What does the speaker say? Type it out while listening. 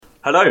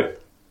Hello,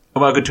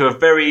 and welcome to a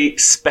very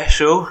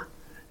special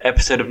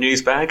episode of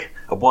Newsbag,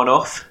 a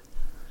one-off.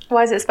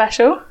 Why is it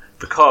special?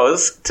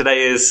 Because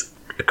today is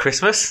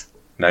Christmas.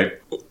 No,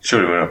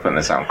 surely we're not putting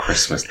this out on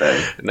Christmas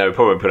Day. No, we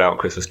probably won't put it out on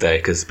Christmas Day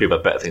because people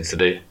have better things to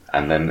do.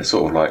 And then it's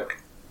sort of like,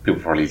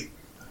 people probably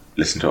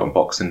listen to it on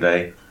Boxing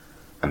Day,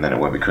 and then it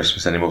won't be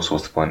Christmas anymore, so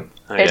what's the point?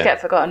 Oh, It'd yeah.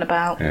 get forgotten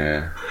about.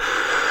 Yeah.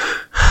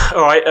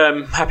 Alright,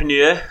 Happy New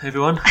Year,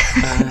 everyone.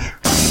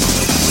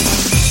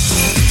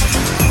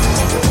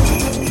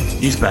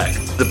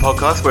 Newsbag, the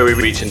podcast where we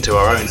reach into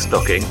our own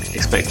stocking,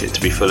 expect it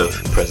to be full of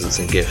presents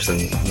and gifts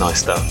and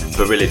nice stuff,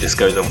 but really it just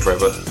goes on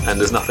forever, and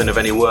there's nothing of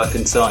any worth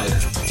inside.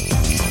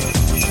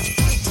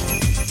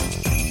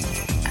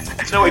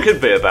 Do you know what it could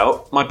be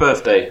about? My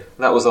birthday.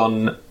 That was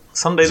on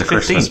Sunday It's the a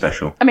Christmas 15th.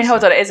 special. I mean,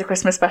 hold on, it is a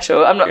Christmas special.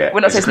 We're not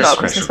saying it's not a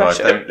Christmas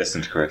special. Don't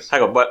listen to Chris.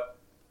 Hang on, but...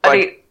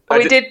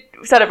 We did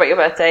celebrate your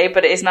birthday,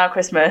 but it is now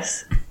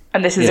Christmas,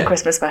 and this is a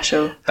Christmas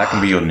special. That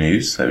can be your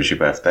news, that was your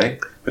birthday,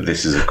 but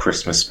this is a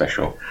Christmas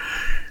special.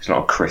 It's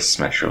not a Chris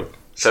special.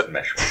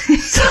 Special.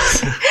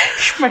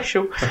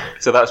 Special.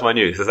 So that's my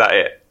news, is that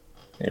it?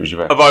 It was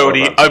your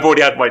birthday. I've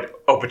already had my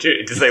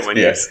opportunity to say my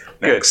news.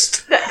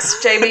 Yes. Good.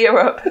 Next, Jamie, you're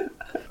up.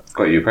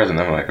 Got you a present,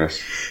 haven't I,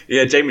 Chris?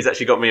 Yeah, Jamie's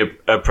actually got me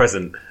a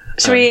present.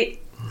 Should we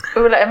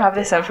will let him have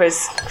this one for his...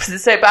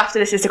 So, but after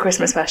this is the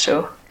Christmas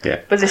special. Yeah.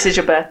 But this is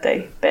your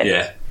birthday bit.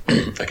 Yeah.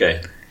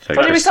 Okay. So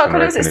What did we Chris start can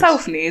calling it? Was it open his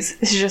self-news?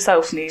 This is your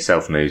self-news.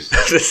 Self-news.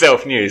 The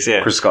self-news,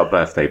 yeah. Chris got a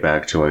birthday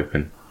bag to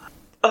open.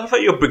 I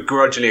thought you were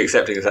begrudgingly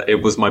accepting that it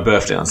was my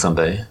birthday on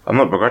Sunday. I'm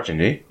not begrudging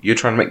you. You're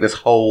trying to make this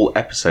whole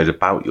episode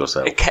about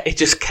yourself. It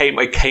just came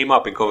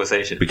up in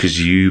conversation. Because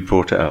you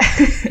brought it up.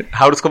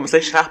 How does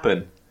conversation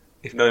happen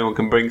if no one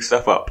can bring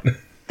stuff up?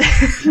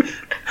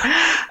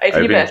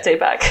 Open your Open. birthday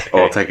bag.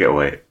 Or I'll take it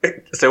away.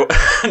 So,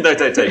 no,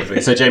 don't take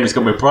it. So Jamie's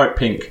got me a bright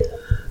pink.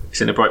 It's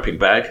in a bright pink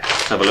bag.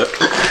 Have a look.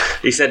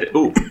 He said,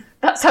 ooh,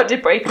 That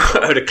sounded brave.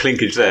 I heard a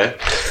clinkage there.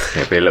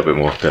 Yeah, be a little bit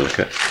more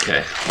delicate.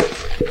 Okay.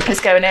 It's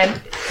going in.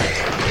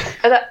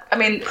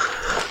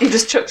 You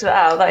just chucked that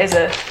out. Is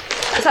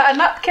that a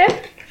napkin?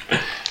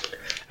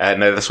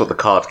 No, that's what the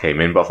card came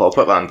in, but I thought I'll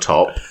put that on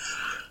top.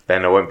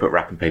 Then I won't put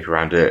wrapping paper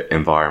around it,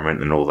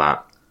 environment and all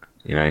that.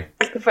 You know?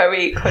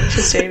 Very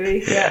conscious,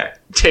 Jamie. Yeah.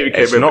 Jamie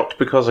came It's in. not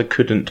because I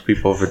couldn't be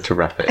bothered to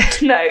wrap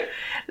it. No,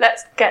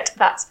 let's get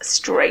that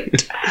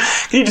straight.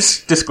 Can you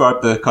just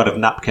describe the kind of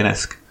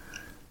napkin-esque?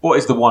 What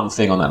is the one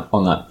thing on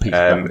that piece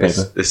of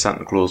paper? It's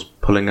Santa Claus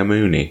pulling a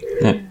moonie.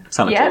 Yeah.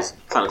 Santa Yeah. Claus.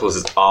 Santa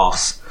Claus's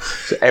arse.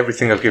 So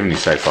everything I've given you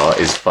so far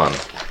is fun.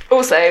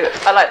 Also,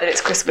 I like that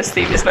it's Christmas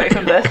themed. It's not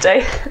even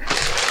birthday.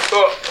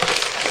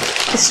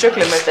 He's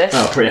struggling with this.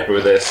 Oh, pretty happy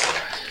with this.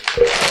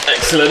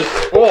 Excellent.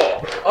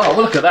 Oh, well,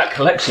 look at that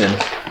collection.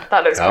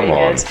 That looks Come pretty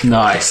on. good.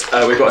 Nice.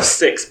 We've got a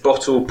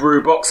 6-bottle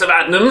brew box of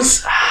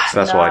Adnams. So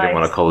that's why I didn't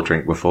Nice. want a cold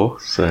drink before.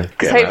 So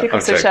Hopefully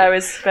Chris will share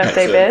his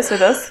birthday Excellent. beers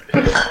with us.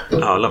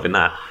 Oh, loving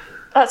that.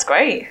 That's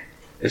great.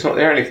 It's not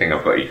the only thing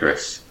I've got you,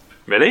 Chris.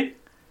 Really?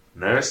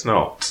 No, it's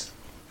not.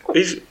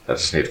 He's, I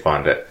just need to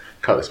find it.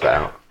 Cut this bit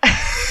out.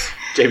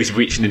 Jamie's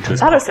reaching into his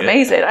That looks pocket.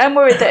 amazing. I'm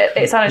worried that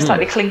it sounded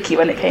slightly clinky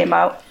when it came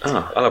out.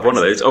 Oh, I'll have one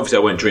of those. Obviously,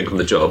 I won't drink on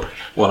the job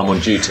while I'm on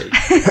duty.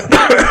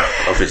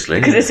 Obviously.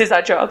 Because this is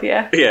our job,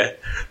 yeah. Yeah.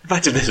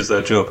 Imagine this was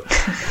our job.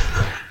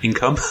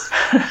 Income.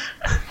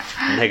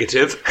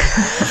 Negative.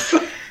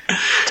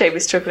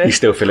 Jamie's struggling. He's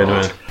still feeling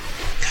around.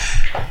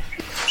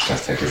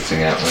 Let's take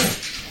everything out then.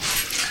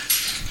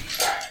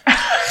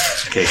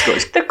 Okay,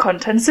 The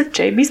contents of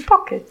Jamie's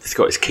pockets. he's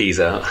got his keys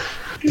out.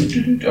 I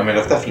mean,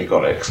 I've definitely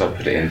got it because I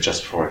put it in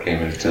just before I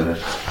came into the...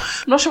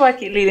 I'm not sure why I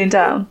keep leaning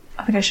down.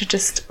 I think I should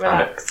just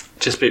relax.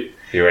 Just be...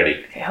 You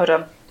ready? Okay, hold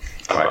on.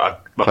 Right.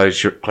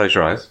 Close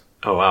your eyes.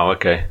 Oh, wow,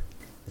 okay.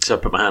 So I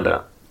put my hand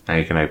out. Now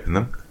you can open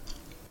them.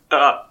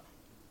 Uh,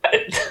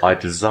 I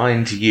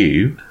designed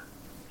you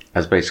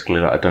as basically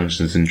like a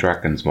Dungeons and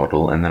Dragons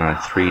model, and then I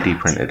 3D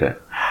printed it.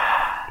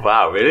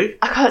 wow, really?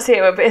 I can't see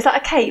it, but is that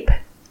a cape?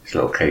 It's a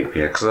little cape,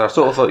 yeah. Because I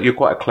sort of thought you're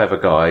quite a clever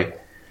guy.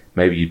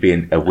 Maybe you'd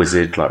be a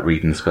wizard, like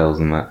reading spells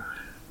and that.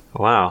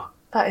 Wow.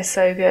 That is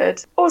so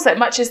good. Also, it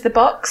matches the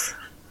box.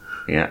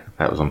 Yeah,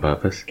 that was on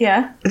purpose.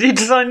 Yeah, Did you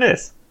design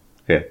this?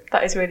 Yeah.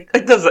 that is really cool.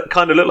 It does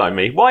kind of look like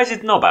me. Why is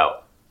his knob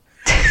out?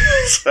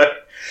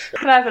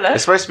 Can I have a look?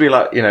 It's supposed to be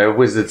like,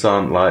 wizards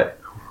aren't like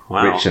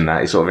Wow. rich and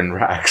that. He's sort of in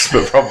rags,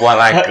 but from one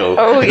angle,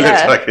 Oh, it yeah.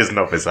 looks like his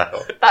knob is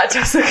out. That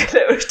does look a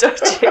little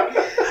dodgy.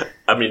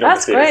 I mean,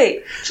 That's obviously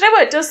great. Do you know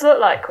what it does look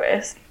like,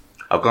 Chris?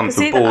 I've gone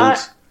see for the bald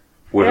eye-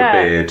 with a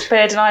beard.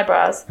 Beard and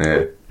eyebrows.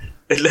 Yeah.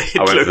 It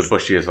I went for looks... the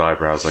bushiest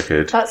eyebrows I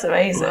could. That's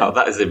amazing. Wow,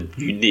 that is a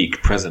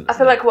unique present. I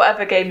feel like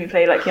whatever game you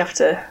play, like you have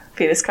to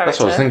be this character. That's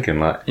what I was thinking.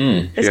 Like,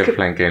 if This you're could-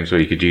 playing games where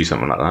you could use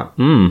something like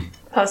that.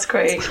 That's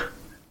great.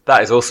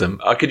 That is awesome.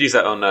 I could use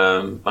that on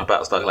my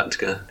Battlestar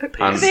Galactica And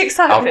piece. The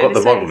excitement I've got the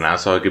is model so- now,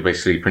 so I could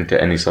basically print it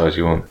any size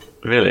you want.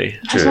 Really?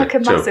 That's like a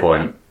to a massive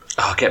point. one.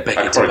 Oh, get Becky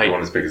I to could probably do one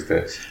paint. as big as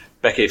this.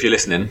 Becky, if you're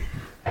listening,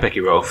 Becky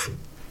Rolfe,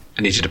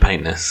 I need you to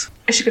paint this.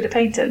 Is she good at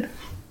painting?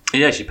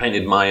 Yeah, she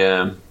painted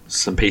my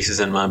some pieces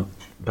in my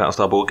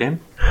Battlestar board game.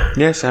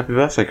 Yes, happy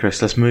birthday,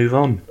 Chris. Let's move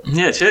on.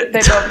 Yeah, shit.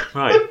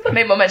 Right.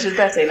 Maybe I'll mention his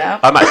birthday now.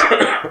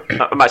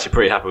 I'm actually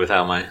pretty happy with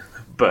how my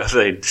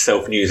birthday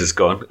self-news has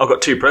gone. I've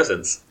got 2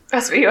 presents.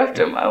 That's what you have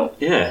done well.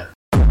 Yeah.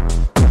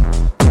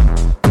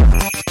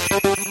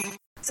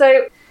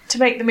 So, to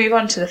make the move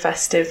on to the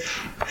festive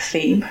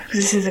theme, because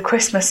this is a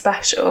Christmas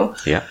special,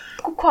 Yeah.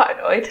 I'm quite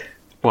annoyed.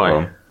 Why? Go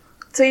on.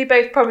 So you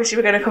both promised you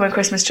were going to come in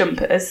Christmas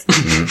jumpers.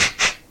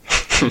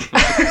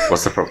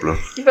 What's the problem?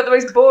 You've got the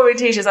most boring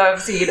t-shirts I've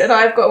ever seen, and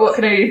I've got what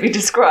can only be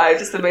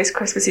described as the most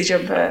Christmassy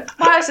jumper.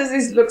 My house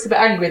looks a bit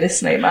angry, this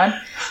snowman.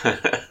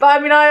 But I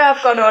mean, I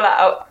have gone all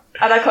out,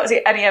 and I can't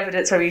see any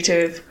evidence from you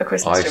two of a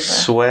Christmas I jumper.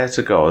 swear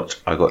to God,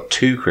 I got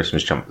 2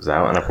 Christmas jumpers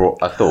out, and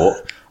I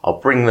thought I'll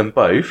bring them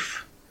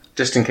both,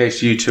 just in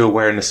case you two are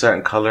wearing a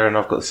certain colour and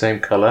I've got the same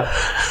colour.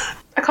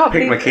 I can't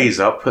Pick believe my it. keys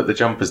up, put the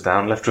jumpers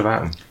down, left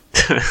without them.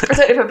 I don't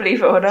know if I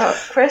believe it or not.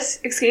 Chris,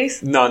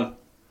 excuse? None.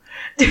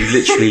 You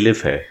literally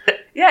live here.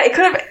 Yeah, he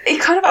could have actually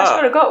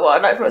could have got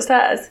one, like from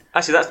upstairs.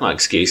 Actually, that's my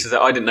excuse, is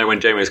that I didn't know when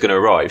Jamie was going to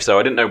arrive, so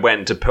I didn't know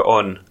when to put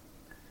on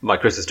my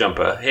Christmas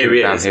jumper. Here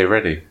he Down is. here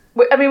ready.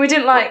 I mean, we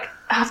didn't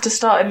have to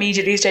start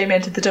immediately as Jamie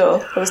entered the door.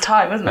 There was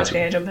time, wasn't there, to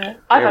get a jumper?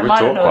 I've had We mine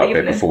talked on all quite a bit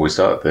evening. before we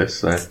started this.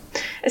 So.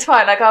 It's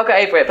fine, like, I'll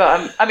get over it,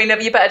 but I mean,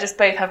 you better just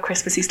both have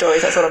Christmassy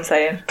stories, that's what I'm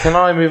saying. Can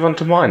I move on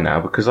to mine now?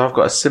 Because I've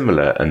got a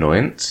similar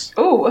annoyance.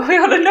 Ooh, are we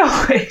all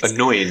annoyed?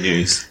 Annoying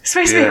news. It's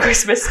supposed to be a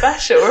Christmas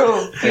special, we're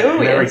all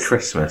furious. Merry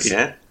Christmas.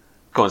 Yeah?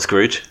 Go on,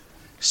 Scrooge.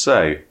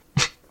 So,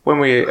 when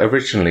we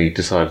originally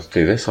decided to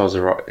do this, I was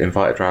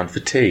invited round for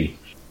tea.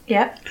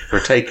 Yeah. For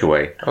a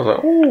takeaway. I was like,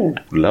 oh,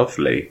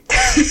 lovely.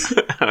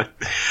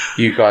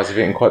 You guys have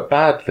eaten quite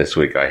bad this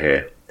week, I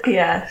hear.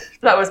 Yeah,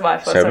 that was my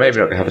fault. So maybe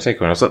not going to have a takeaway.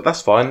 And I was like,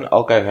 that's fine.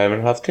 I'll go home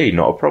and have tea.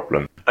 Not a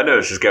problem. I know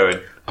this is going.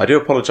 I do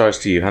apologise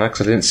to you, Hannah,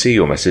 because I didn't see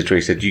your message where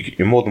you said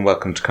you're more than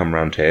welcome to come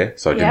round here.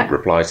 So I Yeah. didn't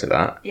reply to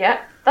that. Yeah,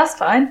 that's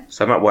fine.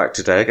 So I'm at work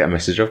today. I get a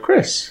message of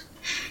Chris.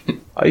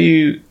 Are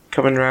you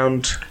coming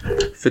round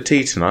for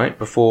tea tonight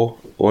before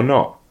or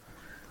not?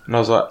 And I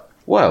was like,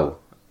 well,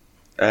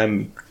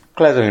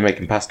 Claire's only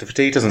making pasta for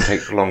tea. It doesn't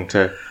take long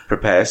to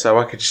prepare, so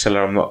I could just tell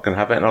her I'm not going to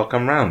have it and I'll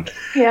come round.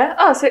 Yeah.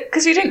 Oh, so,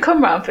 because you didn't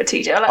come round for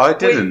TJ. Like, I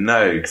didn't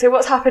know. So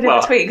what's happened in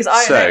Well, between? Because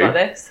I don't know about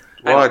this.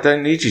 Well, I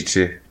don't need you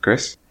to,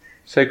 Chris.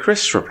 So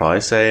Chris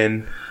replies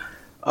saying,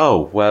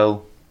 oh,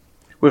 well,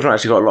 we've not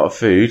actually got a lot of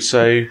food,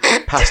 so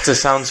pasta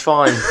sounds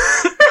fine. Was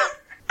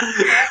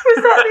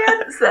that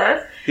the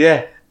answer?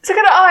 Yeah. So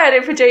kind of I had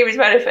it for Jamie's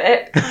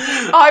benefit.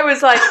 I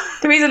was like,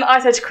 the reason I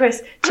said to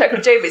Chris, check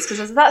with Jamie's, because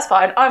I said, that's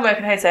fine, I'm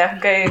working here today, I can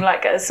go and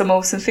like get some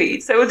awesome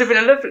food. So it would have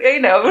been a lovely,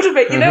 it would have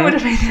made, would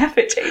have made the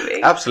effort,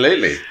 Jamie.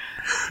 Absolutely.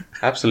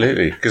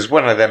 Absolutely. Because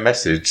when I then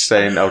messaged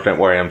saying, oh, don't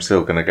worry, I'm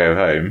still going to go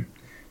home,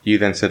 you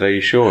then said, are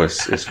you sure?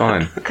 It's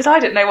fine. Because I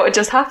didn't know what had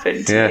just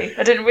happened to Yeah. me.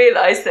 I didn't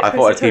realise that I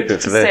Chris thought had I'd keep told you it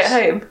for to stay this.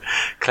 at home.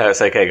 Claire,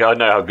 it's okay. I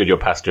know how good your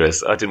pasta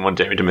is. I didn't want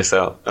Jamie to miss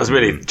out. I was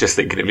really just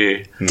thinking of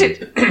you. There's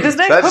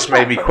no That just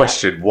comeback made me from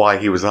question why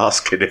he was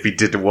asking if he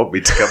didn't want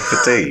me to come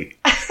for tea.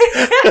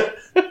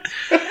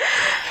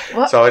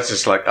 What? So I was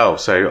just like, oh,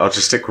 so I'll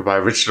just stick with my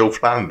original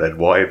plan then.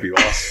 Why have you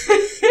asked?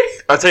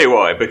 I'll tell you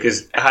why,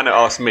 because Hannah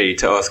asked me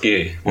to ask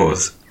you what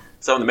was...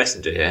 So I'm the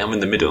messenger here. I'm in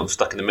the middle. I'm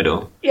stuck in the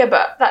middle. Yeah,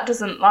 but that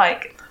doesn't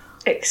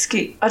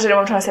excuse. I don't know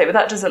what I'm trying to say, but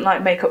that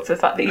doesn't make up for the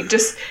fact that you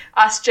just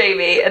asked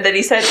Jamie, and then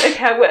he said,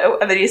 "Okay, I will,"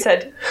 and then you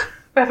said,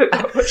 "We haven't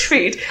got much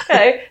food."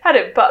 No, had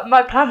it, but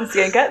my plan was to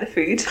go and get the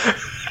food.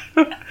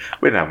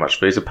 We don't have much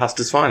food, so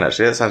pasta's fine,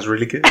 actually. That sounds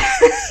really good.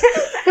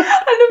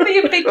 I love that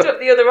you picked up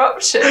the other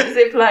options.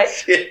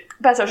 If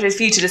best option is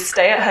for you to just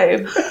stay at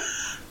home.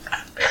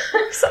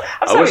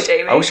 I'm sorry,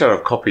 Jamie. I wish I'd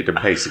have copied and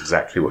pasted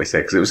exactly what he said,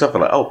 because it was something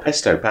like, oh,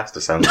 pesto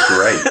pasta sounds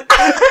great.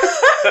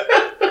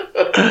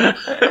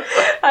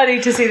 I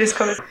need to see this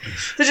comment.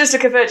 So just to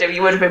confirm, Jamie,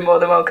 you would have been more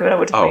than welcome, and I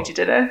would have made you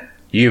dinner.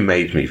 You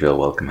made me feel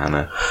welcome,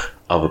 Hannah.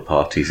 Other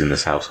parties in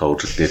this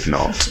household did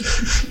not.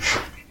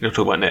 You're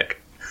talking about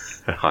Nick.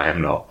 I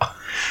am not.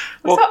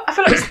 I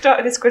feel like we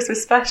started this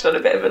Christmas special on a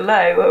bit of a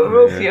low, where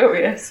we're all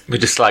furious. We're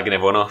just slagging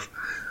everyone off.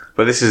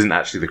 But this isn't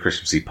actually the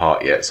Christmassy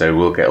part yet, so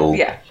we'll get all...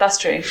 Yeah, that's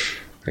true.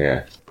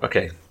 Yeah.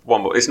 Okay,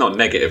 one more. It's not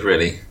negative,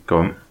 really. Go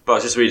on. But I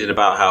was just reading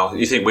about how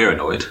you think we're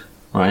annoyed,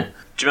 right?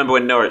 Do you remember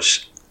when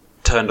Norwich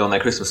turned on their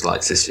Christmas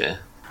lights this year?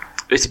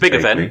 It's a big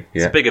Vaguely, event.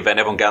 yeah. It's a big event.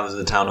 Everyone gathers in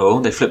the town hall.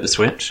 They flip the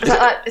switch. Is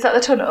that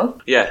the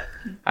tunnel? Yeah.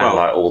 And Well,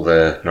 like all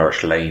the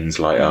Norwich lanes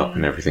light up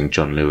and everything,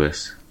 John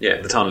Lewis. yeah,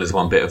 the tunnel is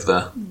one bit of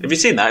the... Have you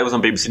seen that? It was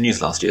on BBC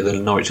News last year, the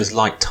Norwich's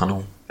light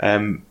tunnel. Do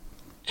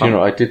you know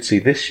what I did see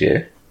this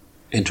year?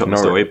 Interrupt the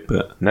story,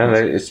 but... No,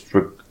 it's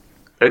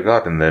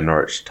regarding the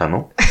Norwich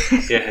Tunnel.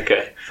 Yeah,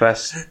 okay.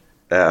 First,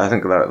 I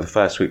think that the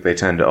first week they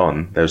turned it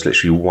on, there was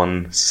literally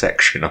one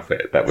section of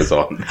it that was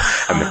on,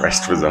 and the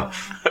rest was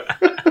off.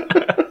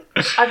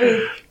 I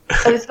mean,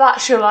 if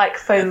that's your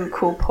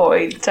focal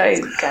point,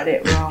 don't get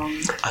it wrong.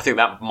 I think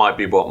that might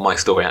be what my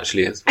story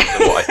actually is,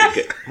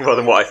 rather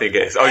than what I think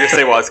it is. I'll just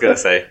say what I was going to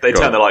say. They Go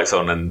turn on. the lights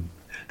on, and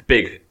the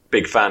big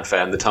big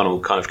fanfare and the tunnel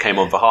kind of came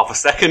on for half a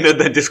second and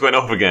then just went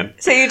off again.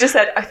 So you just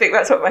said, I think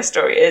that's what my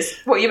story is.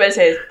 What you meant to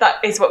say is,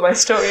 that is what my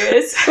story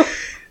is.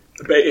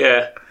 But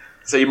yeah,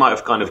 so you might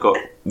have kind of got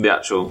the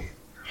actual...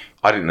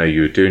 I didn't know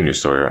you were doing your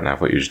story right now. I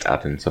thought you were just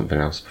adding something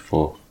else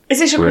before. Is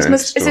this your We're in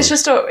Christmas? Is this your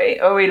story?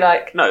 Or are we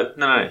like... No.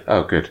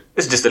 Oh, good.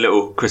 This is just a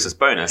little Christmas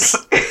bonus.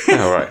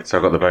 Oh, right. So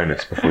I got the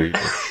bonus before you. Do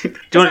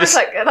you want to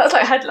That's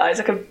like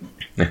headlines.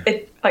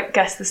 Like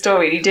guess the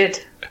story. And you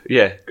did.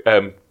 Yeah,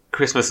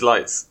 Christmas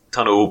lights,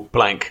 tunnel,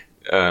 blank,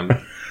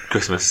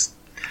 Christmas.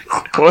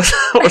 What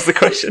was the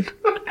question?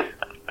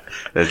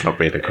 There's not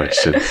been a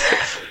question.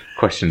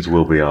 Questions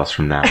will be asked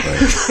from now, though.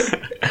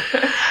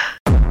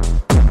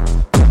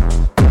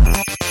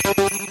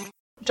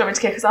 Do you want me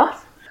to kick us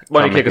off?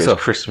 Why don't you kick us off?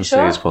 Christmassy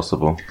Sure. as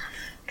possible.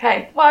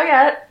 Okay. Well,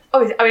 yeah.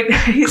 Oh, I mean,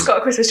 he's got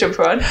a Christmas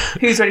jumper on.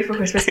 Who's ready for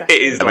Christmas? It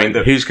is I like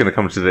mean, who's going to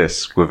come to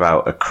this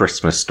without a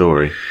Christmas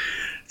story?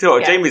 Do you know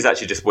what, Yeah. Jamie's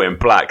actually just wearing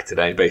black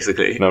today,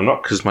 basically. No, I'm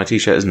not, because my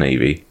t-shirt is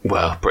navy.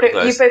 Well, pretty You've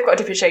close. both got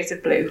different shades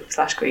of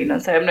blue/green,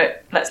 and so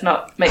let's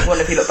not make one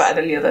of you look better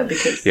than the other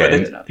because Yeah, I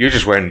and don't know. you're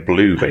just wearing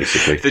blue,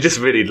 basically. They're just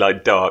really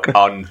like dark,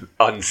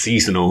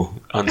 unseasonable.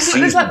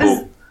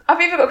 I've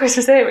even got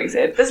Christmas earrings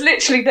in. There's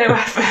literally no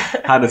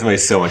effort. Hannah's made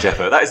so much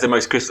effort. That is the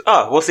most Christmas...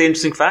 Oh, what's the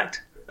interesting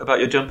fact about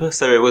your jumper?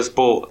 So it was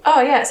bought...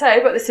 Oh yeah, so I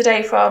got this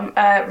today from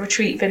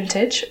Retreat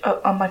Vintage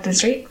on Magdalen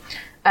Street.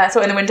 Saw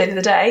it in the window the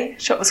other day.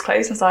 Shop was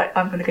closed. I was like,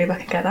 I'm going to go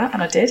back and get that,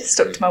 and I did.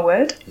 Stuck to my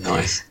word.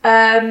 Nice.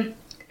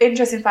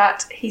 Interesting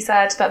fact, he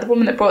said that the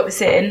woman that brought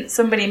this in,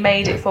 somebody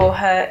made it for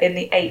her in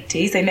the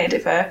 80s. They knitted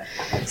it for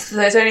her. So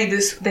there's only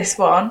this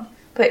one.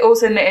 But they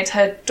also knitted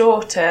her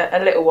daughter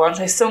a little one.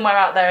 So somewhere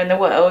out there in the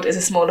world is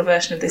a smaller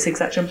version of this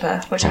exact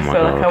jumper, which I my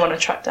feel like God. I want to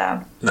track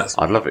down. That's...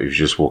 I'd love it if you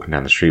were just walking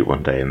down the street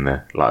one day and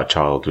a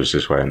child was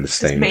just wearing the It's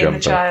same me jumper.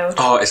 and the child.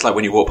 Oh, it's like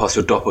when you walk past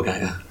your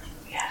doppelganger.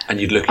 Yeah.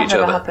 And you'd look at each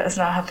other. It's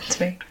not happened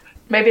to me.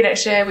 Maybe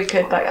next year we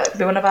could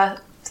be one of our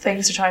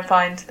things to try and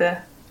find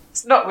the...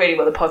 It's not really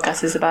what the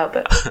podcast is about,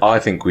 but... I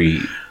think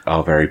we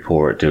are very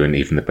poor at doing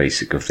even the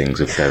basic of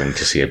things, of going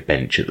to see a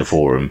bench at the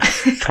forum,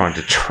 trying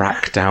to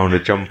track down a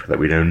jumper that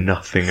we know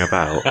nothing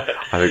about.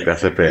 I think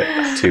that's a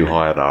bit too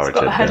high on our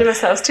got ahead of agenda.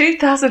 ourselves.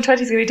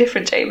 2020 is going to be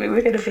different, Jamie.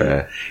 We're going to be...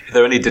 Fair. If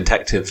there are any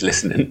detectives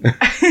listening,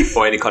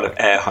 or any kind of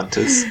air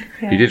hunters,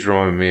 You did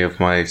remind me of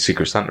my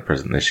Secret Santa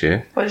present this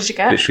year. What did you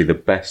get? Literally the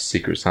best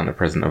Secret Santa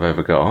present I've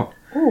ever got.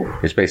 Ooh.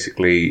 It's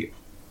basically,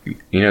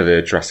 you know,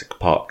 the Jurassic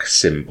Park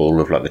symbol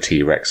of like the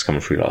T-Rex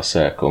coming through like a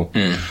circle.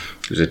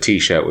 It was a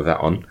t-shirt with that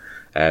on,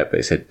 but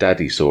it said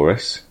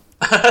Daddysaurus.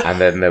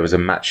 And then there was a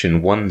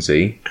matching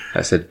onesie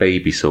that said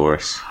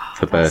Babysaurus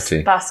for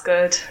Bertie. That's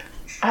good.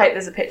 I hope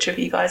there's a picture of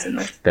you guys in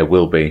this. There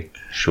will be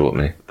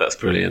shortly. that's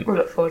brilliant. We'll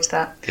look forward to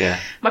that. Yeah.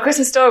 My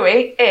Christmas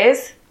story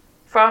is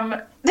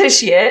from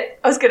this year.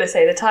 I was going to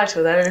say the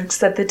title there and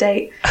said the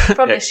date.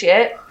 From Yeah. this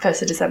year,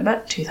 1st of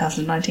December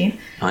 2019.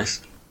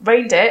 Nice.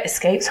 Reindeer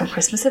escapes from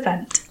Christmas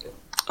event.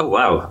 Oh,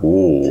 wow.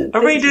 Ooh. A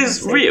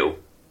reindeer's real?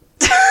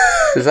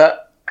 Is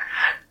that...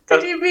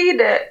 Did you read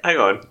it? Hang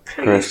on.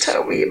 Please Chris.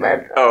 tell me you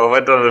meant that. Oh,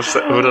 have I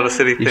done a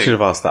silly You thing? should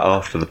have asked that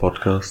after the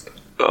podcast.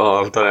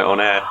 Oh, I've done it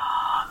on air.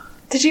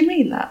 Did you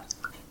mean that?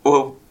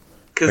 Well,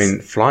 I because mean,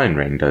 flying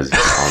reindeers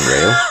aren't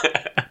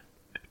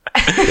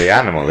real. The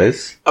animal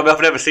is.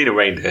 I've never seen a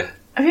reindeer.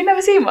 Have you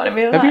never seen one in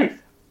real Have you-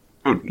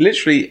 life?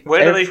 Literally,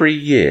 Where do they- every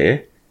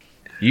year,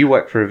 you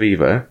work for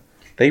Aviva,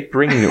 they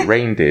bring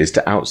reindeers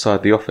to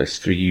outside the office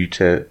for you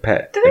to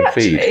pet Do they and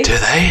feed. actually? Do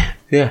they?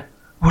 Yeah.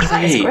 What do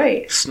That they is eat?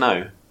 great.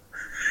 Snow.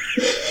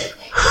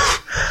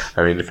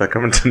 I mean, if they're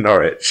coming to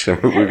Norwich,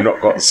 we've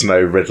not got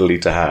snow readily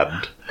to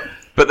hand.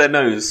 But their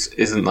nose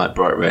isn't like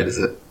bright red, is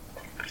it?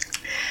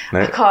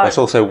 No, can't- that's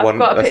also I've one.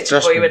 got a That's picture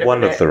just for you in a one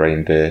of minute. the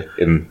reindeer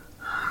in.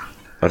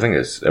 I think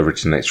it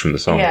originates from the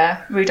song.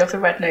 Yeah, Rudolph the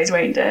Red-Nosed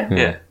Reindeer.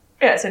 Yeah.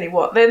 Yeah, it's only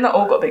what? They've not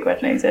all got big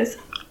red noses.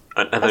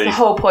 And That's the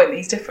whole point that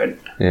he's different.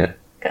 Yeah.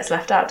 Gets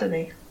left out, doesn't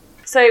he?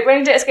 So,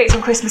 Reindeer escapes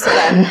from Christmas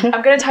event.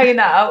 I'm going to tell you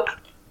now,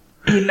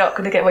 you're not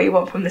going to get what you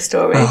want from this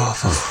story.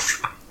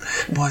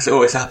 Why does it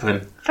always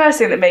happen? First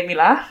thing that made me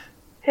laugh,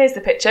 here's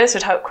the picture, so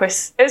to help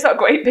Chris. It's not a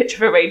great picture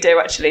of a reindeer,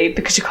 actually,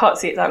 because you can't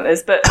see its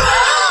antlers, but...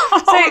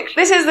 So,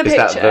 this is the Is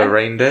picture. that the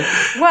reindeer?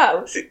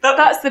 Well, that-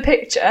 that's the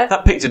picture.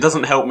 That picture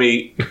doesn't help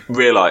me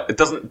realise. It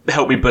doesn't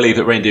help me believe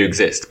that reindeer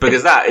exist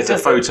because that is a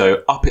doesn't.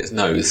 photo up its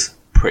nose,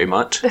 pretty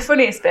much. The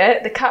funniest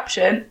bit, the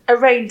caption, a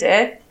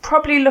reindeer,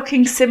 probably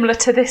looking similar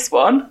to this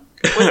one,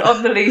 was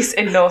on the loose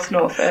in North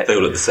Norfolk. They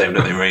all look the same,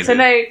 don't they, reindeer? So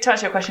no, to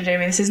answer your question,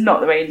 Jamie, this is not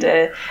the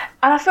reindeer.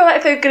 And I feel like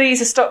if they're going to use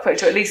a stock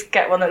photo, at least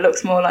get one that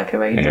looks more like a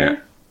reindeer. Yeah.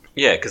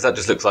 Yeah, because that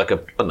just looks like I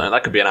don't know,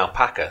 that could be an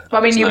alpaca. Well,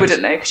 I mean, you It's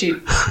wouldn't know because you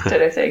don't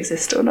know if they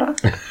exist or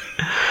not.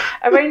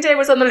 A reindeer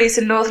was on the loose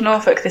in North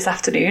Norfolk this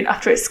afternoon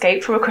after it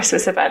escaped from a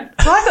Christmas event.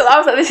 So I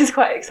was like, this is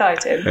quite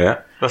exciting.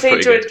 Yeah. That's So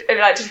pretty do good. you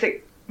like to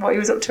think what he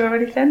was up to or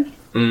anything?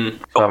 So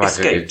I imagine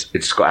escaped. it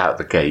just got out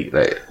the gate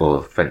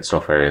or fenced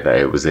off area that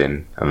it was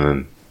in, and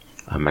then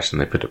I imagine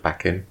they put it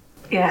back in.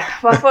 Yeah.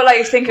 Well, I thought like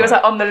you think it was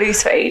like on the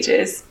loose for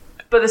ages,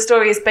 but the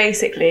story is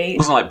basically It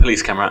wasn't like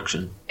police camera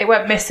action. it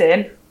went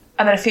missing.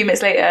 And then a few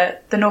minutes later,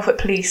 the Norfolk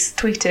police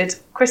tweeted,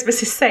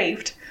 "Christmas is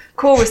saved.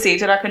 Call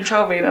received in our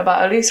control room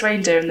about a loose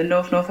reindeer in the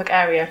North Norfolk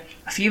area.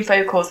 A few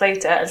phone calls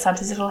later, and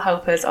Santa's little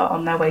helpers are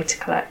on their way to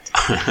collect."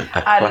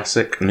 A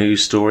classic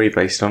news story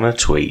based on a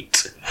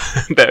tweet.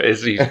 There it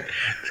is.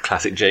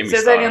 Classic Jamie So it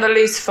was style. only on the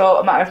loose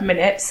for a matter of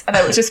minutes, and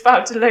then it was just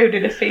found alone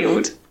in a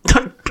field.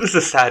 It's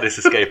the saddest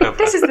escape ever.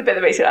 This is the bit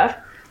that makes you laugh.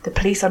 The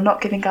police are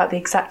not giving out the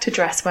exact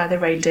address where the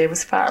reindeer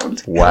was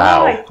found.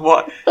 Wow.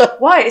 What?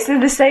 Why? It's in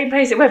the same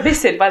place it went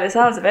missing by the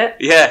sounds of it.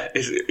 Yeah.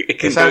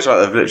 It Sounds like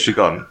they've literally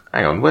gone,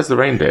 hang on, where's the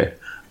reindeer?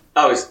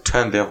 Oh, it's...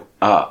 Turned the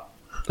other...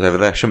 it's over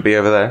there, shouldn't be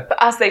over there. But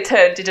as they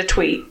turned, did a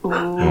tweet.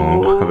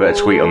 I bet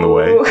a tweet on the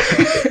way.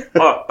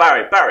 Oh,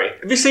 Barry.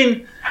 Have you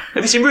seen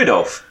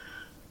Rudolph?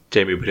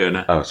 Jamie will be doing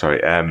that. Oh,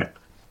 sorry.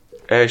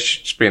 It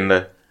should be in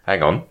the...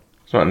 Hang on.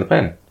 It's not in the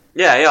pen.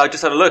 Yeah, I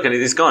just had a look and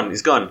he's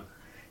gone.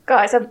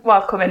 Guys, I've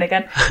come in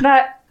again.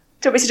 Now,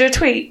 do you want me to do a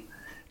tweet?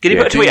 Can you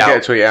put a do tweet you out? get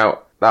a tweet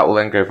out? That will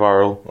then go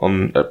viral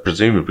on...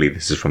 presumably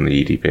this is from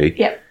the EDP.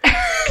 Yep.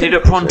 Can you do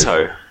it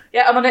pronto?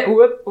 Yeah, I'm on it.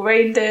 Whoop,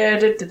 reindeer.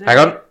 Hang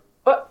on.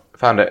 What?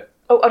 Found it.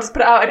 Oh, I'll just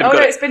put it out. Have Oh, you no,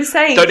 got it? it's been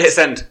saved. Don't hit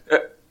send.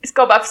 It's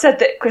gone, but I've said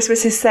that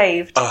Christmas is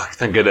saved. Oh,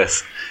 thank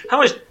goodness. How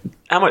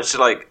much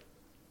like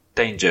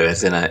danger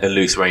is in a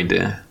loose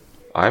reindeer?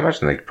 I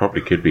imagine they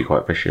probably could be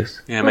quite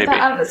vicious. Yeah, With maybe.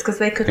 their antlers, because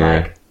they could, Yeah.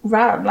 like,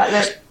 ram. Like,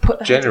 they put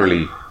their head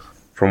Generally,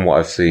 from what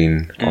I've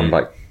seen on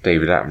like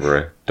David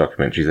Attenborough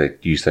documentaries, they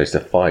use those to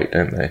fight,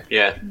 don't they?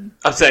 Yeah.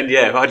 I'm saying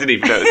yeah. I didn't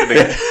even know it was a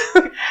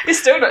thing. down. You're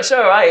still not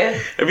sure, are you?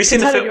 Have you seen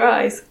the Tell in film? your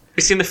eyes. Have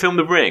you seen the film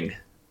The Ring?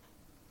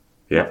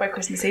 Yeah. Not very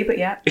Christmassy, but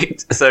yeah.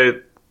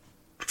 So,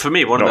 for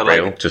me, one Not of the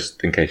real,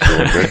 just in case you're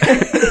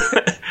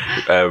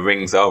wondering.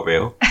 rings are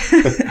real.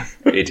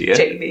 Idiot.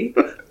 Jamie.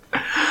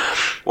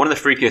 One of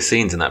the freakiest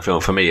scenes in that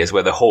film for me is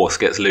where the horse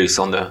gets loose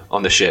on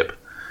the ship,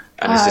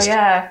 and Oh,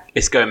 yeah.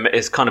 it's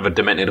kind of a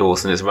demented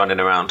horse and it's running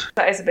around.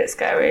 That is a bit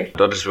scary.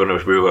 I just wonder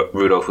if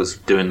Rudolph was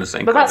doing the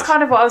same. But that's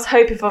kind of what I was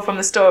hoping for from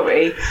the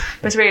story.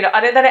 But really,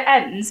 and then it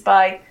ends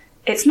by,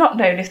 "It's not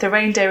known if the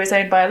reindeer is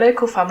owned by a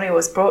local family or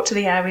was brought to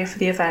the area for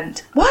the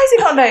event." Why is it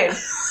not known?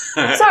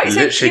 Sorry, so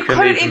Literally you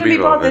couldn't even be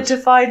bothered to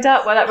find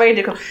out where that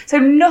reindeer comes. So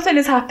nothing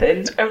has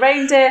happened. A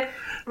reindeer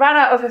ran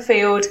out of a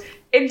field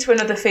into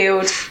another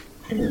field,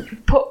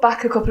 put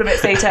back a couple of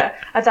minutes later,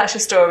 and that's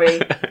your story.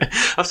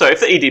 I'm sorry,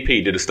 if the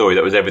EDP did a story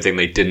that was everything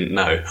they didn't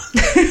know,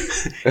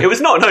 it was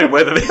not known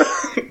whether they...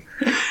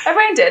 A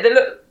reindeer that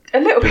looked a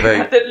little bit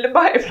they- that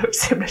might have looked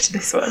similar to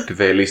this one. Did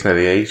they at least know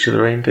the age of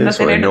the reindeers? That's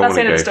What they the normally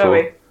end of the go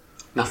story.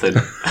 Nothing.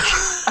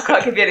 I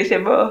can't give you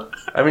anything more. for?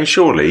 I mean,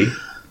 surely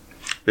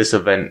this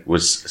event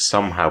was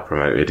somehow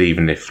promoted,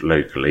 even if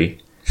locally.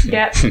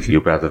 Yeah.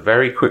 You'll be able to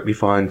very quickly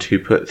find who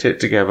put it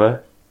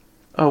together.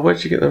 Oh, where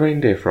did you get the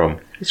reindeer from?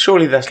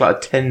 Surely that's like a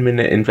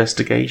 10-minute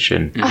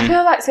investigation. I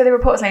feel like, so the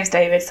reporter's name's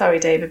David, sorry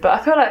David, but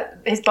I feel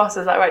like his boss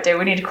was like, "Right, David,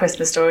 we need a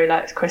Christmas story,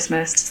 like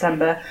Christmas,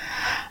 December."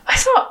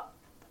 It's not.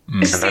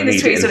 It's just And I seen the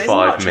need tweets it and in it's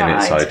not 5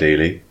 minutes, tried.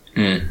 ideally.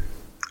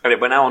 And it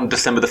went out on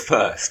December the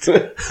 1st.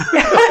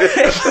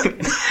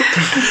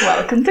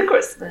 Welcome to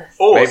Christmas.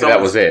 Or Maybe someone-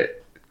 that was it.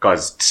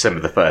 Guys,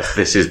 December the 1st,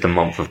 this is the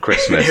month of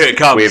Christmas. Here it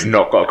comes. We have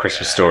not got a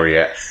Christmas story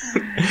yet.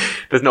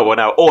 There's not one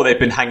out. Or they've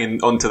been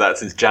hanging on to that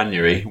since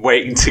January,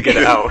 waiting to get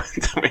it out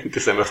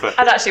December 1st.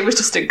 And actually, it was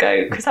just a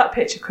goat, because that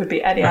picture could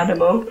be any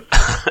animal.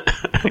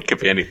 It could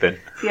be anything.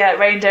 Yeah,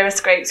 reindeer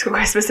escapes from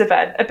Christmas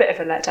event. A bit of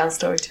a letdown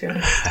story, to be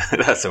honest.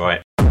 That's all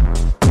right.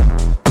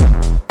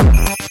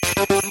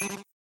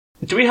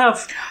 Do we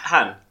have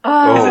Han? Oh,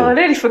 I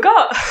nearly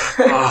forgot.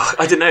 Oh,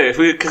 I don't know if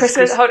we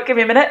Christmas, hold, give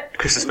me a minute.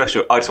 Christmas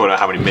special. I just want to know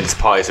how many mince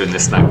pies are in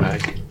this snack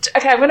bag.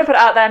 Okay, I'm going to put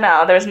it out there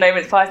now. There is no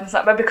mince pies in the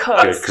snack bag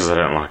because... Because I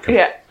don't like them.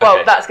 Yeah, well,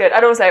 Okay. that's good.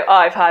 And also,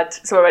 I've had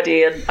some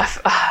already, and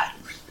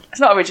it's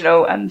not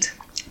original, and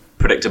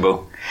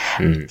Predictable.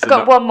 I've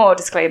got one more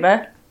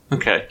disclaimer.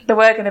 Okay. There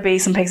were going to be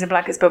some pigs in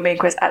blankets, but me and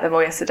Chris ate them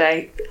all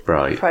yesterday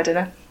Right. for our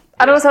dinner.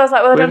 And also, I was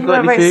like, well, I We don't haven't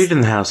got want any to food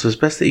in the house, so it's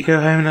best that you go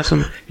home and have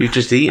some... You've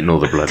just eaten all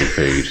the bloody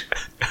food.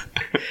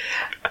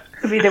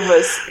 I mean, there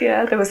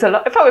was a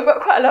lot. In fact, we've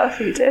got quite a lot of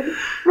food in.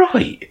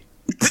 Right.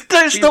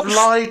 Don't You've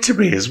lied to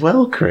me as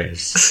well,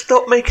 Chris.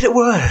 Stop making it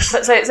worse.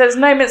 So there's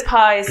no mince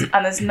pies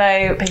and there's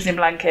no pigs in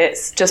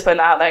blankets. Just putting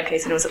that out there in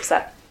case anyone was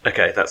upset.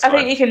 Okay, that's I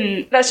fine. think you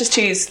can. Let's just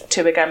choose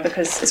two again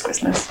because it's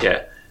Christmas.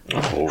 Yeah.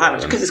 Oh, Han,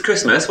 because it's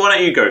Christmas, why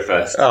don't you go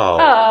first? Oh,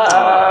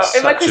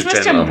 In my such a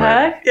Christmas gentleman.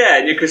 jumper. Yeah,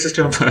 in your Christmas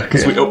jumper.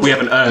 Because we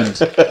haven't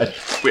earned.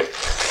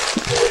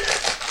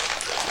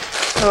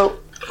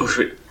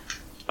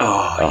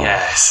 Oh,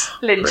 yes.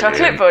 Lint Brilliant.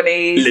 chocolate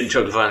bunnies. Lint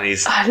chocolate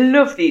bunnies. I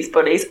love these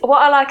bunnies.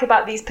 What I like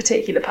about these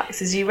particular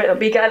packs is you get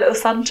a little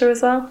Santa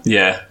as well.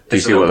 Yeah. Do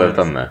you see what they've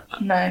done there?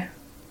 No.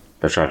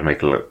 They've tried to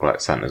make it look like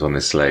Santa's on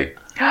this sleigh.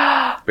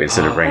 But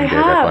instead of reindeer,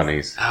 they're have.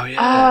 bunnies. Oh, yeah.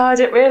 Oh, I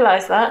didn't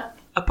realise that.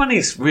 A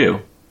bunny's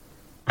real.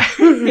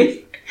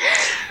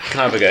 Can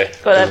I have a go?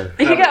 But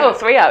you can get all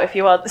three out if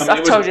you want. I mean,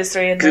 I've told you it's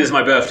three in Because there. it's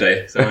my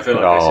birthday, so I feel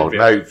like I Oh, should be.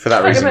 no, for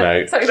that reason,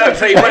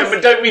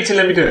 no. Don't mean to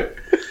let me do it.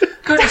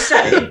 Gotta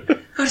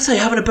say,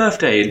 having a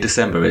birthday in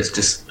December is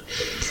just...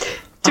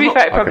 To be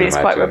fair, it probably can is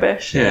quite imagine.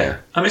 rubbish. Yeah.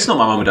 I mean, it's not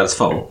my mum and dad's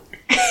fault.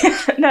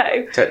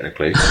 No.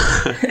 Technically.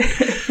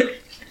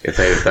 If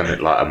they had done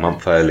it like a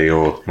month early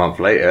or a month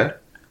later,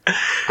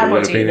 I'm not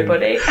would've eating the been-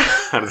 body.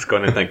 Hannah's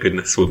gone in, thank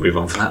goodness. We'll move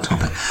on from that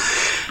topic.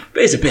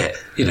 But it's a bit,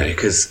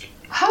 because...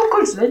 How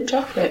good's Lindt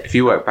chocolate? if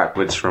you work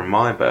backwards from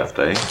my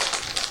birthday,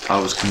 I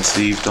was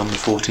conceived on the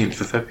 14th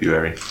of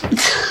February.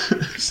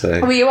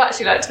 So, Were you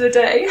actually like to the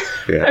day?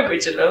 yeah.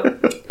 Original.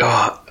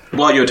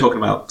 While you were talking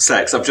about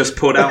sex, I've just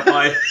pulled out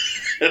my...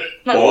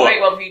 Not a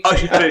great one for you. I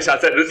should finish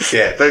that sentence.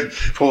 Yeah, don't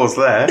pause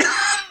there.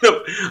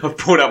 I've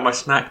pulled out my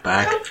snack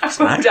bag. I've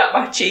pulled out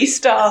my cheese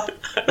star.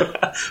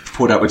 I've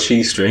pulled out my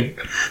cheese string.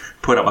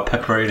 Pulled out my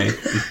pepperoni.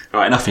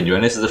 Right, enough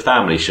innuendo. This is a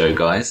family show,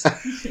 guys.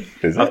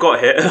 I've got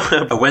here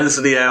a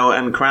Wensleydale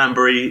and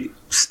cranberry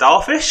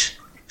starfish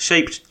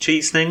shaped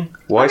cheese thing.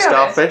 Why I'll be honest.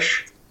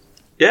 starfish?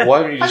 Yeah. Why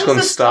haven't you just That's gone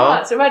the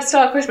star? It's a red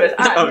star Christmas.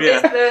 And Oh,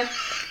 yeah.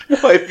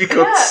 it's Why have you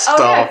got good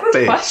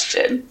starfish?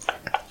 question.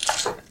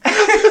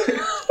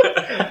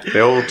 The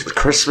old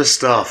Christmas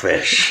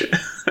starfish.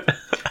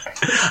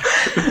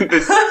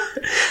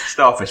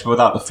 Starfish, but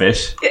without the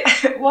fish.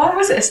 Why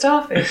was it a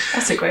starfish?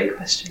 That's a great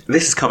question.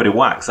 This is covered in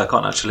wax. I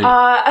can't actually...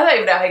 I don't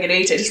even know how you're going to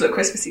eat it. It just looked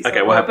Christmassy. Okay,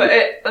 somehow. what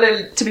happened?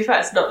 But to be fair,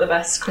 it's not the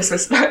best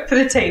Christmas snack for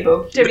the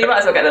table. Jimmy, you might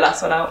as well get the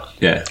last one out.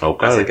 yeah. Oh,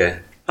 That's go. okay.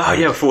 Oh,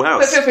 yeah, full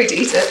But house. feel free to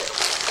eat it.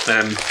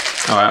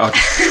 All right,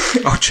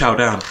 I'll chow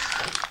down.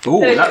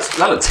 Ooh, that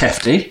looks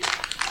hefty.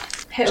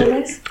 Hit all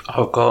this.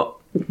 I've got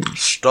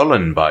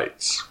Stollen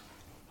bites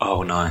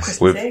Oh, nice.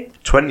 with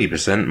Christmassy.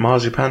 20%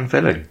 marzipan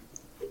filling.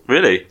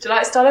 Really? Do you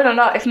like Stollen or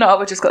not? If not,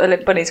 we've just got the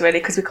Lindt bunnies really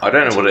because we can't. I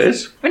don't know what it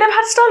is. We never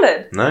had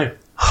Stollen. No.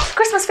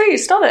 Christmas food,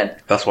 Stollen.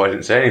 That's why I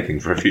didn't say anything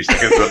for a few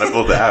seconds when I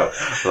pulled it out.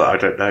 I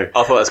don't know.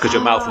 I thought that's because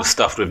your mouth was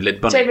stuffed with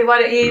Lindt bunny. Jamie,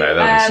 why don't you? No,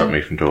 that doesn't stop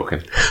me from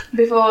talking.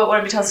 Before one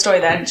of you tells the story,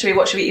 then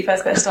what should we eat your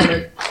first bit of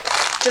Stollen?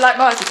 Do you like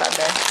marzipan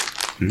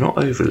then? Not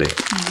overly.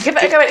 Give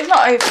it a go. It's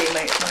not overly,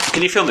 mate.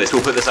 Can you film this?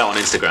 We'll put this out on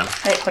Instagram.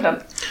 Wait, hold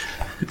on.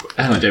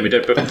 Hang on, Jamie,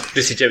 don't put...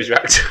 Just see Jamie's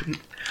reaction.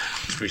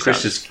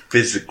 Chris just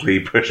physically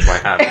pushed my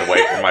hand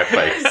away from my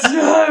face.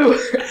 No.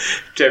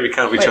 Jamie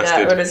can't be Wait, trusted.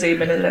 I'm going to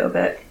zoom in a little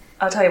bit.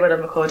 I'll tell you when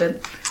I'm recording.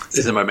 This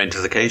is a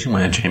momentous occasion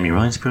where Jamie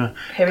Riseborough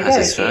Here we go.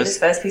 has his Eat his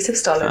first piece of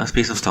Stollen. first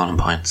piece of stolen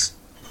pints.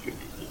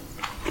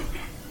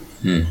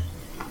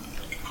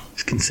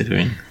 He's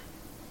considering.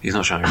 He's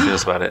not sure how he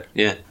feels about it.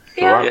 Yeah.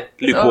 Yeah, Yeah.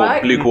 it's Lukewarm.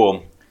 alright.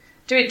 Lukewarm.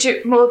 Do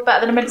it more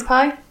better than a mince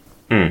pie?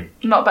 Hmm.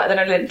 Not better than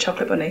a Lindt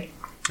chocolate bunny.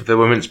 If there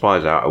were mince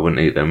pies out, I wouldn't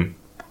eat them.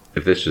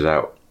 If this was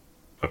out,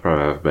 I'd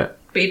probably have a bit.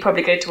 But you'd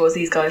probably go towards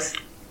these guys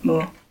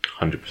more.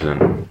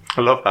 100%.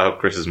 I love how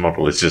Chris's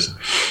model is just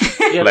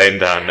laying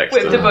down next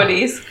With to the them.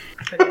 bunnies.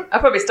 I'll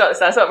probably start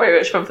this now. It's not very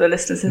much fun for the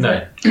listeners, is No.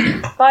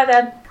 it? Bye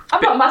then.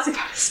 I'm not a massive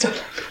fan of Stollen.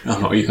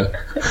 I'm not either.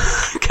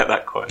 Get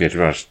that quiet. Yeah, to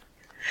be honest.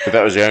 If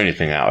that was the only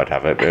thing out, I'd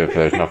have it. But if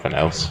there's nothing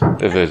else,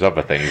 if there's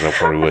other things, I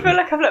probably I feel wouldn't.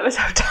 like I've let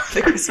myself down with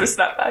the Christmas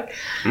snack bag.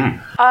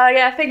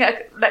 Yeah, I think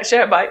next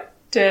year I might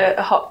do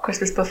a hot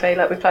Christmas buffet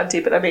like we planned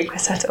to, but then me and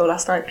Chris had it all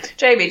last night.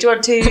 Jamie, do you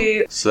want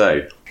to...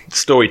 So,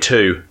 Story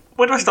 2.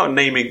 When do I start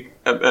naming,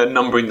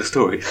 numbering the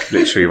stories?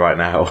 literally right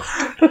now,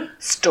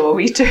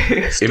 Story 2.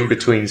 in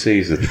between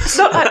seasons. It's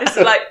not like this,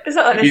 it's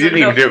not like this. You didn't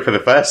even enough. do it for the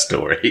first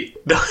story.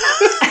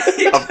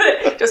 You put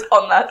it just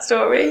on that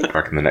story. I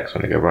reckon the next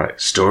one you go, right.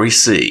 Story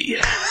C.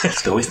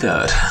 Story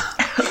 3rd.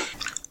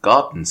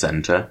 Garden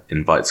centre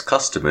invites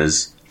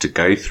customers to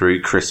go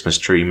through Christmas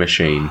tree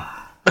machine.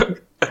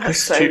 That's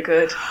so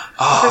good.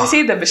 Have you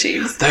seen the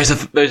machines? Those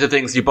are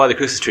things you buy the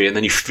Christmas tree and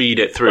then you feed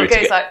it through It to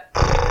goes get,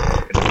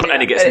 like...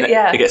 and it gets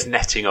yeah. it gets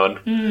netting on.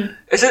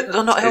 Is it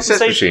not It health and says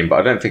safety? machine, but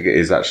I don't think it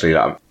is actually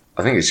like...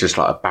 I think it's just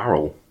like a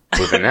barrel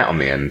with a net on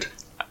the end.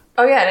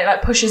 Oh yeah, and it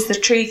like pushes the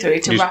tree through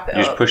to You wrap it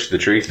just up. push the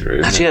tree through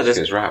and Actually, it yeah, just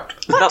there's- gets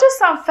wrapped. That does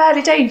sound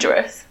fairly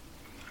dangerous.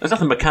 There's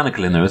nothing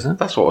mechanical in there, is there?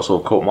 That's what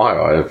sort of caught my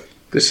eye.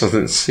 This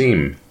doesn't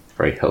seem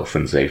very health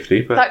and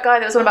safety, but... That guy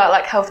that was on about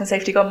like health and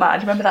safety gone mad.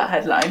 Do you remember that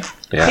headline?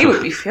 Yeah. He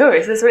would be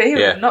furious. He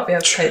Yeah. would not be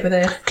able to cope with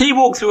it. Can you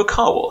walk through a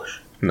car wash?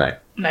 No.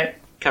 No.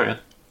 Carry on.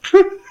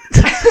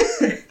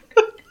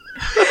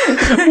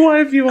 Why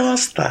have you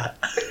asked that?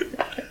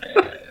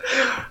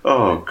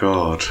 Oh,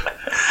 God.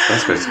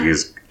 That's basically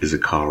is a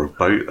car or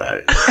boat, that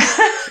is.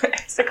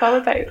 It's a car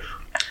with boat.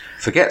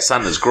 Forget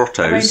Santa's A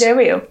grottos reindeer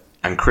wheel.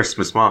 and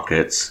Christmas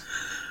markets,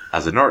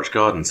 as the Norwich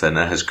Garden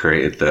Centre has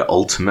created the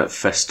ultimate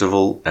festive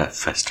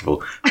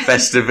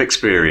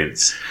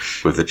experience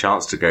with the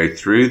chance to go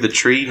through the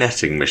tree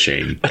netting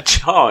machine. A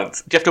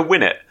chance. Do you have to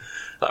win it?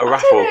 Like a I don't know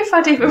raffle. if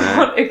I'd even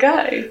want to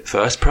go.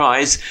 First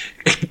prize.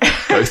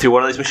 Go through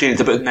one of those machines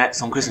to put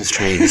nets on Christmas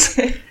trees.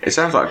 It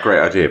sounds like a great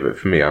idea, but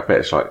for me, I bet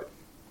it's like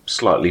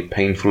slightly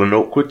painful and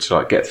awkward to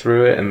like get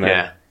through it, and then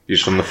Yeah. you're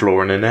just on the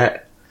floor in a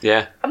net.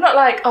 Yeah. I'm not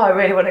like, oh, I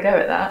really want to go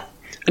at that.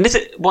 And is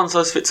it one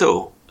size fits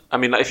all? I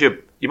mean, like if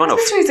you might not.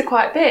 Christmas trees are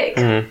quite big.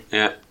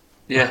 Yeah.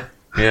 Yeah.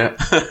 Yeah.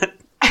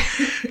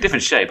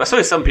 Different shape. I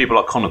suppose some people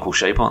are conical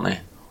shape, aren't they?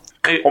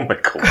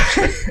 Comical.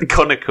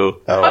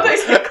 Conical. Oh. I thought you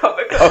said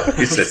comical. Oh,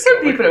 you said Some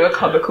comical. people are a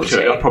comical Sure,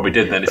 I shape. probably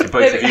did then if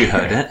both of you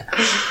heard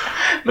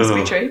it. Must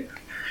be true.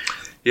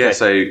 Yeah,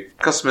 so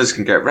customers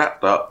can get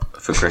wrapped up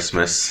for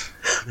Christmas.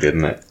 Good,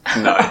 isn't it?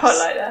 I Nice.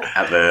 like that.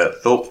 At the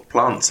Thorpe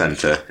Plant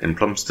Centre in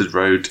Plumstead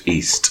Road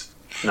East.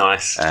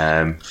 Nice.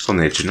 It's on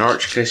the edge of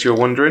Norwich, in case you're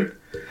wondering.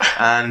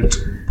 And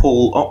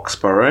Paul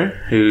Oxborough,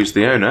 who's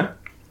the owner,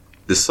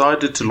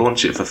 decided to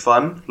launch it for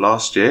fun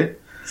last year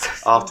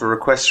after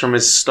requests from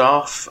his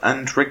staff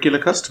and regular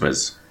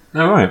customers.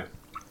 All right.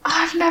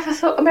 I've never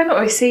thought. I mean, I've not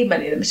really seen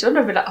many of them. So I've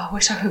never been like, oh, I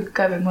wish I could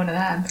go in one of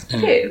them.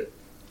 Have you?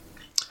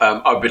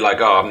 I'd be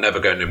like, I'm never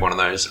going in one of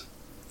those.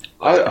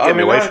 Get I me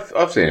mean, away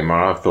I've seen him and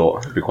I've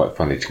thought it'd be quite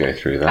funny to go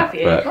through that. Have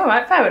you? But All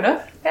right, fair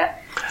enough. Yeah.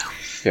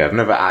 yeah, I've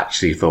never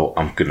actually thought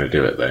I'm going to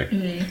do it though.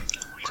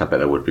 'Cause I bet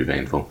that would be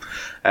painful.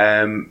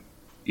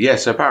 Yeah,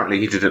 so apparently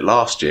he did it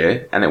last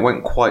year and it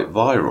went quite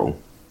viral.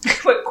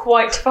 Went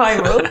quite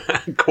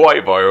viral.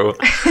 Quite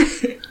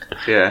viral.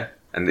 Yeah,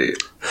 and it,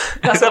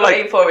 That's Is that what like- I'm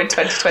aiming for in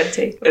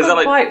 2020. Is that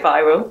like- quite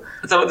viral?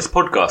 Is that like this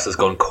podcast has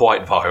gone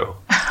quite viral?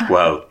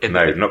 well,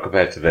 no, not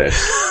compared to this.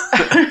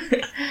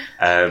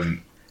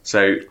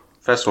 So,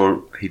 first of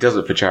all, he does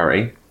it for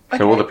charity.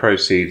 So all the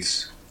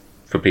proceeds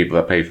for people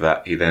that pay for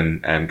that, he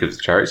then gives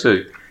to charity.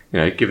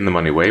 So, giving the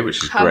money away,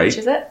 which is How great. much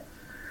is it?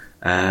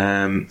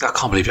 I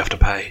can't believe you have to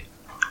pay.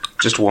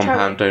 Just £1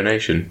 Charity.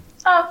 donation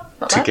Oh,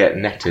 not to bad. get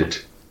netted.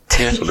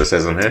 Yeah. That's what it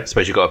says on here. I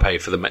suppose you've got to pay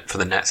for the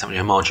nets, haven't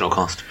you? Marginal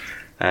cost.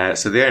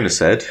 So the owner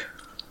said,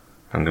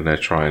 I'm going to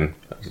try and...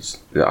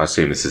 I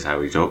assume this is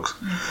how he talks.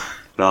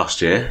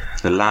 Last year,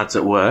 the lads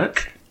at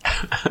work,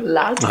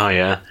 Lad. Oh,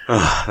 yeah.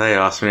 they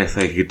asked me if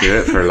they could do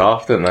it for a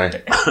laugh, didn't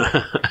they?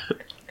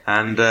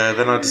 And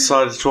then I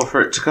decided to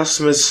offer it to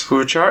customers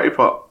with a charity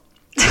pot.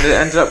 And it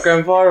ended up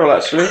going viral,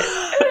 actually.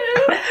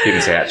 You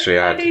didn't say actually,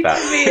 I I had need that.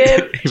 to meet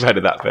him. You've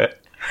added that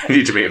bit. You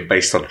need to meet it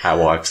based on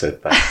how I've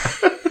said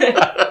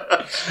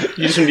that.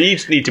 You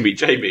just need to meet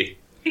Jamie.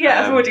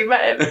 Yeah, I've already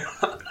met him.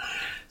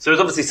 So it's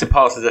obviously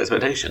surpassed his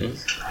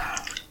expectations.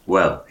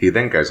 Well, he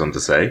then goes on to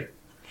say,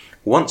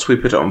 once we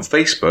put it on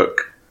Facebook,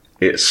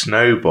 it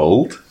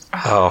snowballed.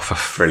 Oh,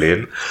 for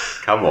Brilliant.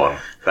 Come on.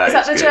 Is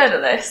that the good.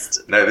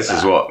 journalist? No, this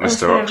is what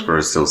Mr. him. Oxborough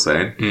is still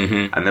saying.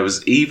 Mm-hmm. And there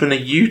was even a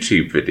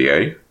YouTube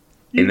video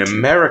in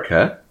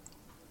America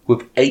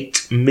with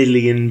 8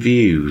 million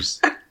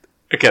views.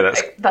 Okay,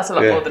 That's a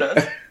lot Yeah. more than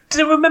us.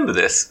 Did I remember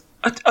this?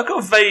 I got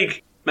a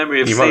vague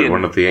memory of You might be seeing.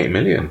 one of the 8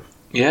 million.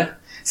 Yeah.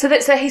 So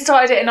he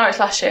started it in Norwich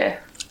last year.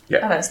 Yeah.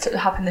 And then it's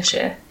happened this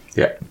year.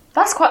 Yeah.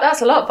 That's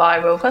a lot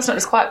viral. That's not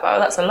just quite viral,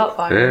 that's a lot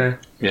viral.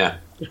 Yeah. Yeah.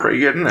 It's pretty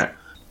good, isn't it?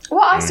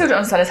 What I still don't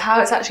understand is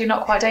how it's actually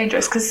not quite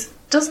dangerous, because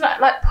doesn't it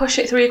like push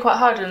it through you quite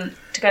hard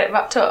to get it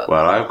wrapped up?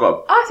 Well, I've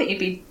got I think you'd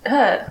be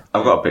hurt.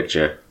 a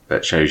picture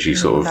that shows you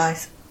sort of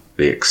Nice.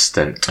 the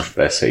extent of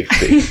their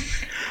safety.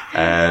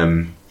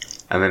 And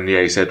then,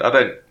 he said, I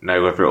don't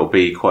know whether it'll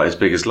be quite as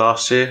big as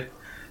last year,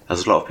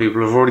 as a lot of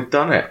people have already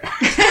done it.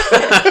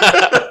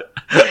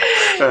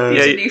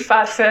 Yeah, New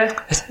fad for...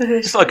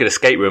 it's like an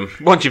escape room.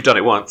 Once you've done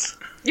it once.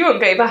 You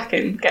wouldn't go back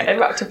and get it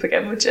wrapped up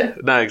again, would you?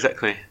 No,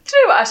 exactly. Do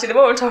you know what, actually, the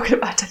more I'm talking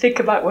about it, I think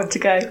I might want to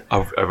go. I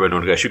really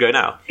want to go. Should we go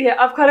now? Yeah,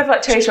 I've kind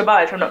of changed my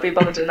mind from not being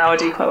bothered, and now I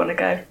do quite want to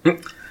go.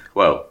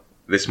 Well,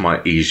 this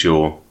might ease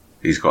your...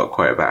 He's got a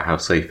quote about how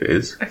safe it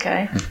is.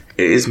 Okay.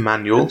 It is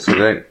manual, so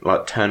they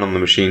don't turn on the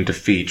machine to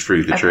feed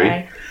through the tree.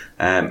 Okay.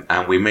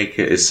 And we make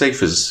it as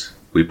safe as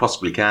we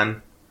possibly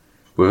can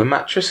with a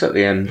mattress at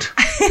the end.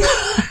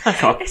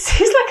 It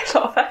seems like a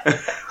lot of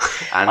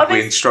effort. And Are we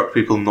these- instruct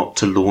people not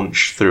to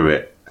launch through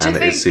it. And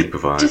it is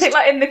supervised. Do you think,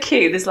 in the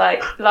queue, there's,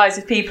 lines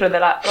of people and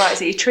they're like, right,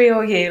 is it your tree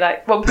or you?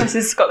 One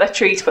person's got their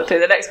tree to put through,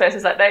 the next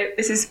person's like, no,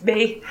 this is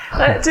me.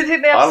 Do you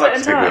think they have I like to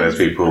certain think that times?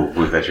 there's people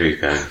with their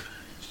trees going,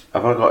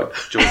 have I got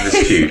to join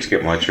this queue to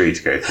get my tree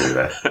to go through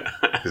there?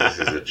 Because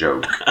this is a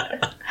joke.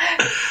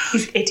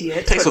 He's an idiot.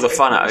 It takes all the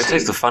fun out. It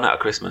takes the fun out of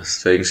Christmas.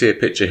 So you can see a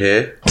picture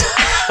here.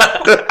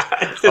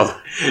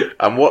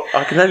 And what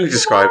I can only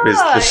describe is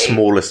Why? the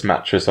smallest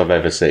mattress I've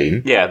ever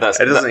seen. Yeah, that's.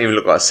 It doesn't even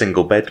look like a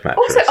single bed mattress.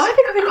 Also, I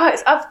think I'd be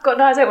quite...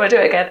 I don't want to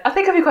do it again. I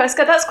think I'd be quite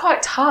scared. That's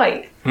quite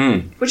tight.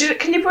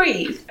 Can you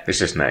breathe? It's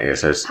just net,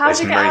 so it's, How do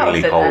it's you get out of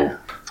mainly it whole. then?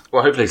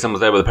 Well, hopefully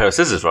someone's there with a pair of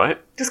scissors, right?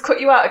 Just cut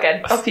you out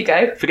again. Off you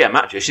go. Forget a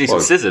mattress. You need some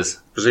Well- scissors.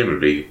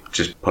 Presumably,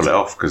 just pull it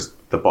off because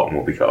the bottom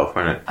will be cut off,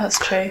 won't it? That's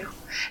true.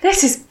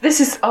 This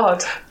is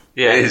odd.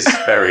 Yeah, It is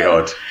very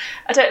odd.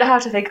 I don't know how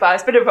to think about it.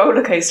 It's been a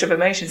roller coaster of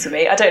emotions for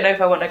me. I don't know if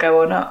I want to go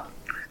or not.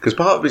 Because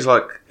part of it's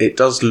like, it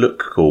does look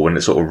cool when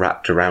it's sort of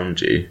wrapped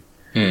around you.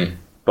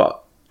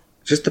 But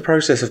just the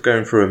process of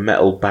going through a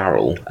metal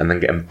barrel and then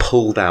getting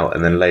pulled out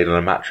and then laid on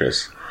a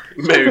mattress.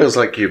 It feels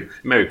like you're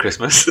Merry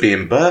Christmas.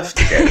 being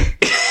birthed again.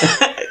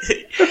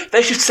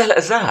 They should sell it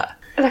as that.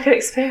 Like an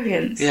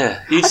experience.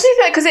 Yeah. I do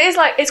think because it is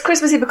it's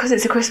Christmassy because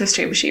it's a Christmas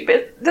tree machine, but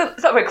it's not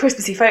a very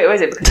Christmassy photo,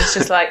 is it? Because it's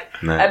just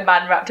No. a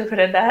man wrapped up in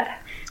a net.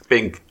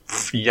 being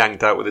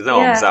yanked out with his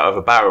arms Yeah. out of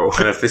a barrel.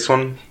 And if this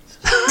one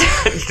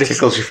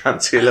Tickles your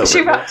fancy a little She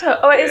bit more. wrapped up.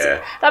 Oh, it is.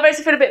 Yeah. That makes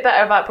me feel a bit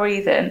better about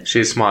breathing.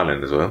 She's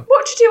smiling as well.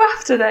 What did you do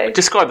after though?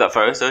 Describe that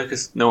for us, though,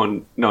 because no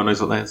one knows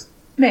what that is.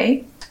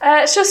 Me.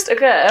 It's just a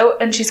girl,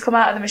 and she's come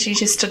out of the machine.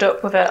 She's stood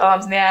up with her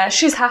arms in the air.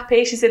 She's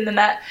happy. She's in the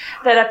net.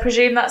 Then I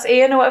presume that's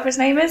Ian or whatever his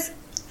name is.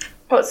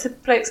 What's the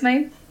bloke's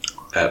name?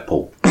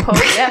 Paul. Paul.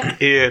 Yeah.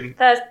 Ian.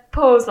 There's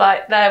Paul's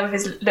like there with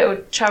his little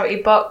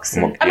charity box.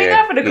 And, I mean, Yeah, they're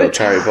having a little good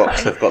charity time.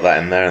 box. They've got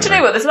that in there. Do you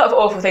know what? There's a lot of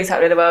awful things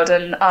happening in the world,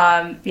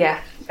 and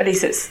yeah, at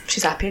least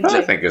she's happy. Isn't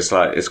I she? think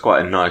it's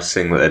quite a nice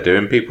thing that they're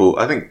doing.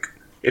 I think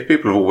if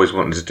people have always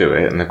wanted to do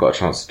it and they've got a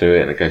chance to do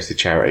it and it goes to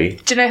charity,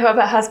 Do you know who I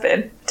bet has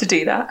been to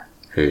do that?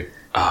 who?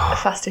 The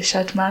fastest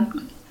shed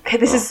man.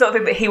 This is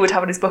something that he would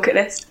have on his bucket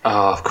list.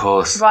 Oh, of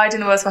course. Ride in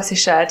the world's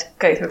fastest shed,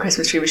 go through a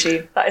Christmas tree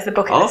machine. That is the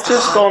bucket I've list.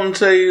 just gone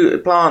to a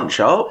plant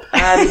shop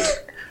and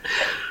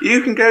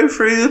you can go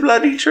through the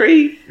bloody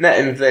tree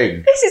netting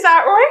thing. This is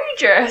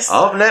outrageous.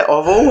 I've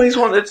always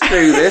wanted to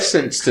do this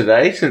since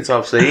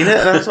I've seen it,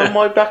 and it's on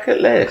my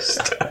bucket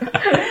list.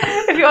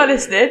 If you are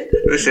listening,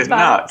 This is man,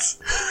 nuts.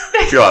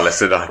 If you are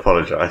listening, I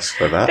apologise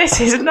for that.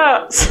 This is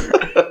nuts.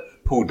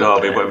 Paul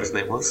Darby, whatever his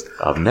name was.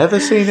 I've never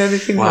seen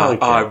anything like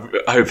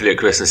it. Hopefully at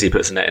Christmas he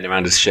puts a netting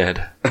around his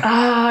shed.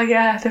 Oh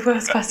yeah, the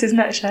world's fastest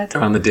net shed.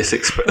 Around the Dis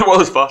Express. The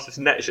world's fastest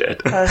net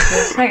shed. That was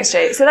good. Thanks,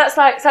 Jake. So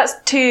that's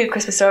 2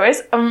 Christmas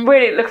stories. I'm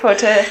really looking forward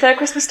to a 3rd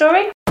Christmas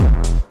story.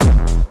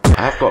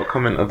 I've got a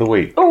comment of the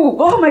week.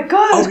 Oh my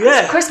god! Oh,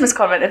 yeah. Christmas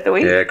comment of the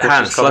week. Yeah,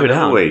 Christmas Slow comment of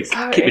down. the week.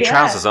 Sorry, Keep your yeah.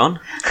 trousers on.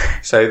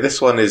 So this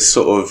one is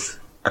sort of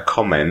a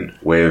comment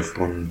with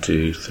 1,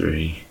 2,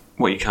 3,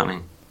 What are you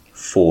counting?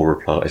 4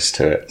 replies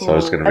to it. So I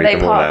was going to Are read they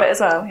them all part out. of it as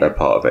well? They're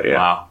part of it, yeah.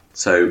 Wow.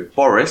 So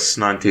Boris,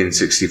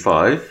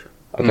 1965.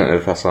 I don't know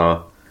if that's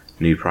our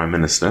new Prime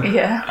Minister.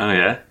 Yeah. Oh,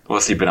 yeah?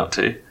 What's he been up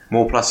to?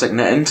 More plastic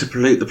netting to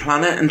pollute the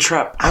planet and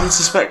trap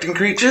unsuspecting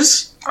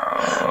creatures.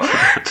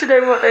 Do you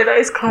know what though? That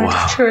is kind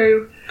Wow. of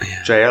true.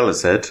 JL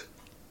has said,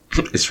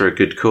 it's for a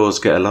good cause,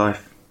 get a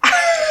life.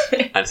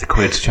 And it's a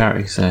quid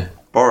charity, so...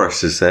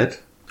 Boris has said,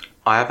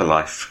 I have a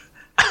life.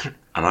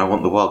 And I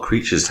want the wild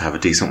creatures to have a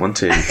decent one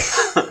too.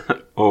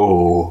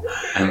 Oh.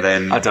 And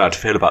then I don't know how to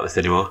feel about this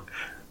anymore.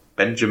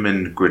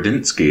 Benjamin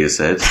Gradinsky has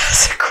said,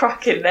 That's a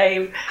cracking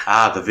name.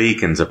 the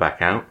vegans are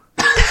back out.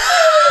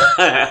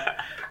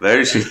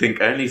 Those who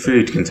think only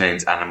food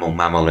contains animal,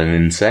 mammal and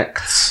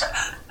insects.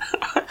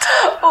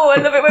 Oh,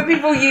 I love it when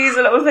people use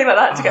a little thing like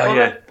that to get Oh,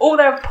 yeah. all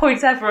their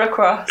points ever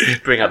across.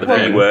 Bring out the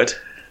Well, V word.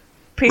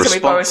 Please tell me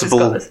Boris has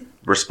got this.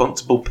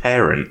 Responsible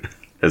parent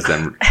has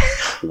then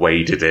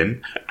waded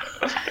in.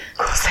 Of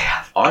course they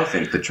have. I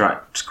think the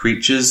trapped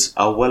creatures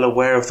are well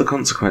aware of the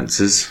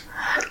consequences.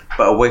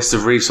 But a waste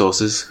of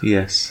resources,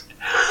 yes.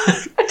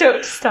 I don't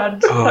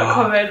understand that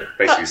comment.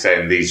 Basically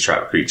saying these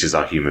trapped creatures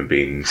are human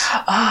beings.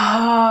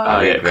 Ah.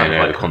 I yeah, think they kind of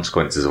know like- the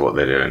consequences of what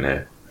they're doing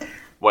here.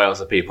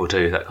 Whales are people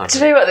too, that kind of Do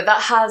thing. you know what?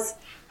 That has.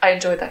 I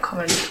enjoyed that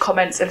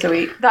comments of the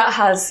week. That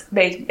has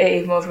made it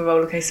even more of a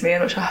rollercoaster for me.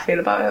 I'm not sure how I feel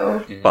about it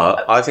all.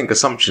 But I think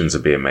assumptions are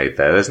being made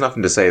there. There's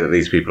nothing to say that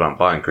these people aren't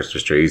buying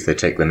Christmas trees. They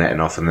take the netting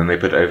off and then they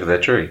put it over their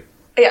tree.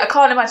 Yeah, I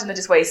can't imagine they're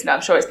just wasting it.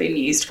 I'm sure it's being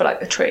used for like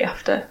the tree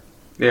after.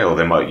 Yeah, or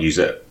they might use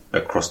it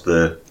across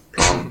the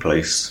plant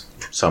place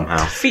somehow.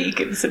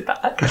 Vegans are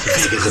back.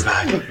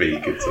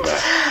 Vegans are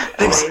that.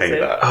 I Amazing. hate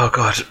that. Oh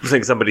god, I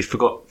think somebody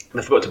forgot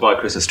to buy a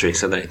Christmas tree,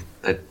 so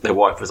their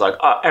wife was like,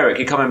 Eric,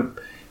 you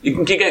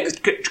can get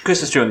a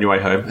Christmas tree on your way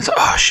home. It's like,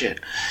 oh shit.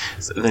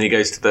 So then he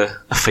goes to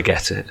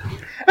forget it.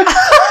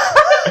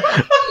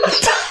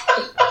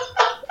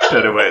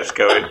 Don't know where it's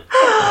going.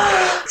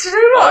 Do you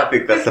know what? I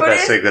think that's the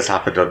best thing that's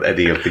happened on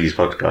any of these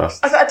podcasts.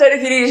 I don't know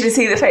if you needed to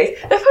see the face.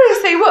 The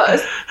funniest thing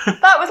was,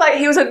 that was like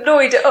he was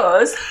annoyed at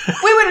us.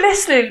 We were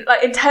listening,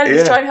 like intently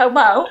Yeah. trying to help him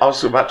out. I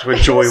was about to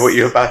enjoy what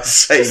you were about to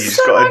say. You just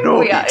so got angry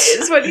annoyed. at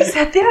us when he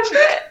said the end of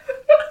it.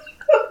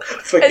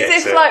 Forget As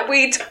if it. like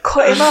we'd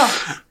cut him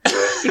off.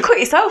 You cut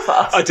yourself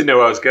off. I didn't know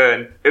where I was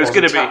going. It was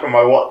going to be. tapping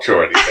my watch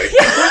or anything. We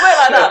went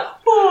like that.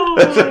 Oh.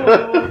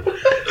 I'm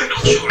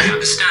not sure I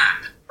understand.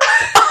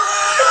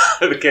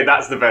 Okay,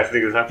 that's the best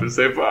thing that's happened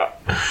so far.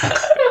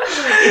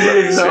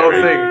 The whole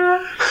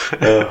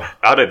thing.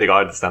 I don't think I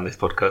understand this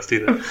podcast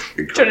either.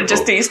 Trying to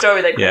just do your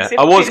story then, Yeah, Chris.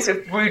 I was-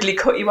 Just rudely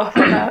cut you off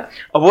on that.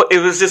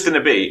 It was just going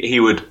to be he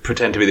would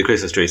pretend to be the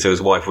Christmas tree so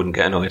his wife wouldn't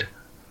get annoyed.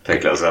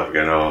 Take little self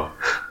again. Oh,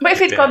 But if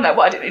he'd gone there,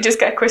 why didn't he just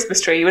get a Christmas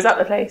tree? He was at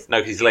the place. No,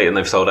 because he's late and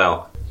they've sold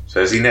out. so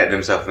has he netted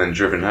himself and then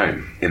driven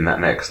home in that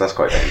net? 'Cause that's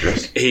quite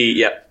dangerous.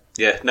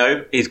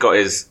 No, he's got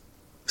his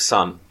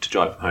son to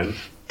drive him home.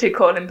 Did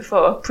call him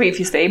before,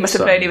 previously. He must have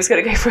Son. known he was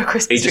going to go for a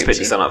Christmas He tree. just picked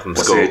his son up from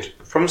What's school. it?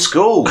 From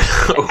school.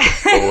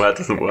 Oh, that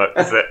doesn't work,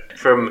 does it?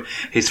 From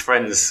his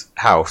friend's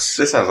house.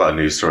 This sounds like a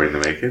news story in the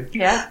making.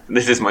 Yeah.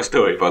 This is my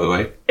story, by the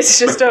way. It's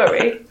just a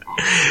story.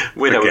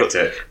 Forget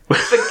it.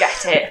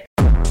 Forget it.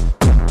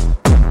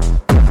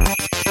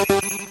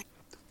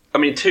 I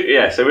mean, so we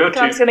have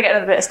I'm just going to get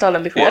another bit of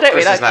Stalin before. I What don't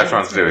Chris really is like now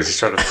trying to do is he's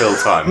trying to fill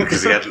time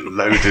because he hadn't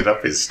loaded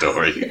up his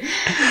story.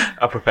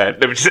 I'm prepared.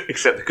 Let me just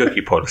accept the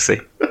cookie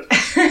policy.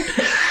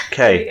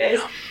 Okay.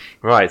 it.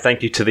 Right,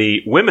 thank you to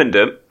the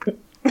Womendom.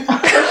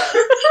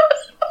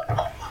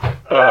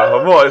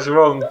 Oh, what is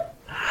wrong?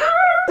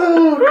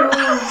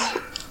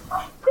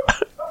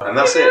 And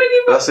that's it.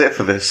 That's it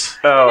for this.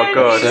 Oh,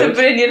 God.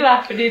 Somebody and you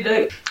laugh and you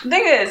do. The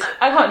thing is,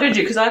 I can't judge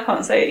you because I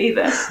can't say it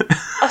either.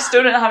 I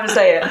still don't know how to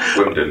say it.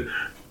 Wyndham.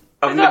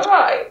 Is that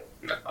right?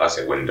 No, I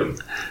say Wyndham.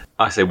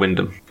 I say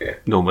Wyndham, Yeah.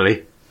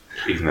 normally.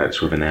 Even though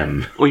it's with an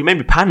M. Well, you made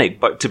me panic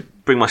but to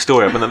bring my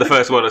story up, and then the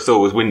first one I saw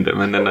was Wyndham,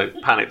 and then I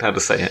panicked how to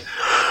say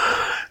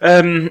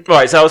it.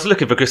 Right, so I was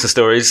looking for Christmas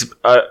stories.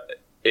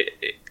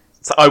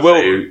 So I will.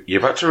 So you're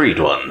about to read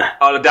one.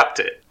 I'll adapt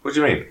it. What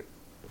do you mean?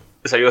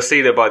 So you'll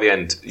see that by the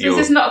end. Is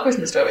this not a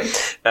Christmas story?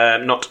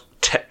 Not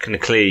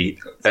technically.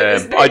 So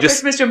is it a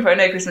Christmas jumper or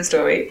no Christmas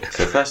story?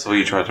 So first of all,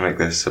 you tried to make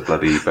this a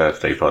bloody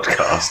birthday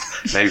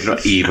podcast. Now you've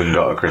not even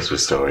got a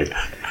Christmas story.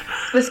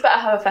 This better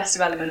have a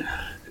festive element.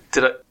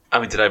 Did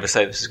I ever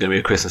say this is going to be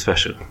a Christmas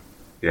special?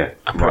 Yeah,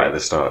 I'm right right. at the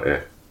start, yeah.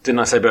 Didn't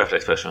I say birthday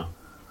special?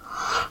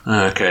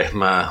 Okay,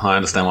 I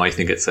understand why you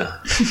think it's a...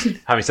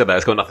 Having said that,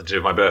 it's got nothing to do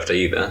with my birthday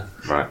either.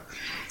 Right.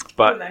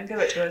 But Then give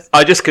it to us.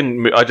 I just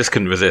couldn't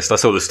resist. I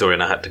saw the story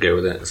and I had to go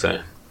with it.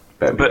 So,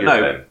 Better be but good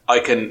no, then. I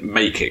can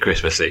make it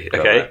Christmassy. Go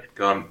on Okay, then.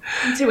 Go on.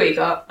 Let's see what you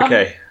got. I'm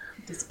okay.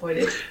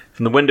 disappointed.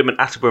 From the Wyndham and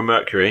Attleborough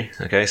Mercury.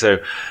 Okay, so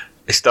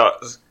it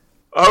starts.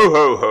 Ho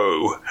ho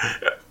ho.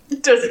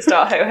 Does it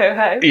start ho ho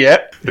ho?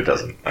 Yep. It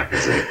doesn't. I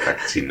can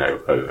see no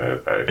ho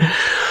ho ho.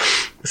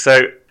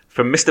 So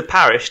from Mr.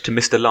 Parrish to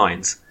Mr.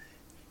 Lines,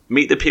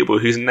 meet the people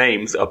whose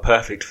names are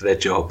perfect for their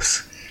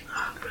jobs.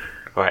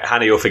 Right,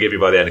 Hannah, you'll forgive me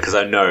by the end because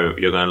I know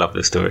you're going to love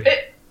this story.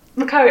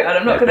 Well, carry on.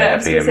 I'm not There going to. better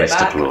I'm be a just going to sit Mr.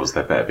 back. Claus.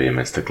 There better be a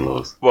Mr.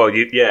 Claus. Well,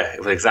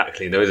 well,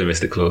 exactly. There is a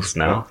Mr. Claus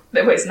now.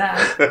 No, it's now.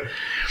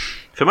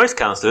 For most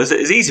councillors, it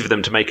is easy for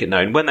them to make it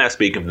known when they are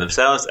speaking for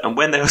themselves and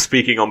when they are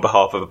speaking on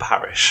behalf of a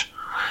parish.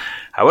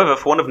 However,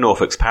 for one of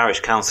Norfolk's parish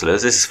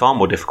councillors, this is far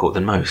more difficult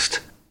than most.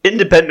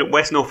 Independent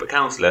West Norfolk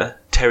councillor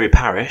Terry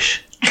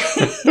Parish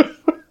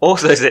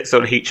also sits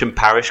on Heacham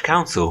Parish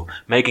Council,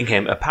 making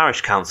him a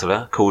parish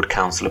councillor called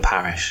Councillor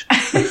Parish.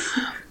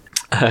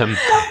 I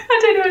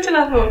don't know when to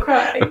laugh or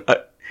cry.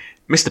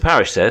 Mr.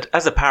 Parish said,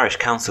 as a parish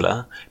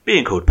councillor,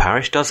 being called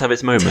parish does have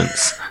its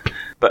moments,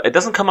 but it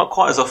doesn't come up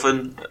quite as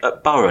often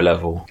at borough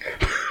level.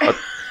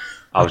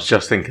 I was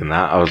just thinking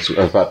that. I was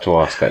about to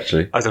ask,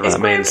 actually. I don't know Is what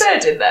that Graham means.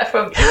 Bird in there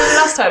from the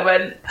last time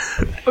when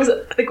was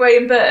it the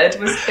Graham Bird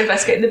was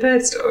investigating the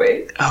bird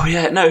story? Oh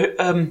yeah,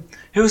 no.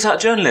 Who was that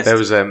journalist? There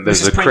was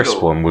Mrs. a crisp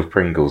Pringle. one with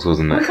Pringles,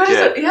 wasn't Oh my there?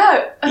 God,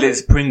 Yeah. yeah.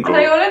 Liz Are Pringle.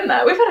 they all in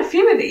there? We've had a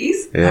few of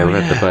these. Yeah, Oh, we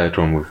had yeah. the bird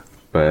one with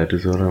bird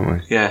as well, haven't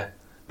we? Yeah,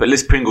 but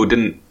Liz Pringle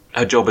didn't.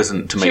 Her job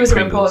isn't to make was a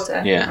Pringles.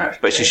 reporter. Yeah, Right.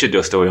 but she should do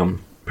a story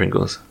on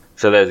Pringles.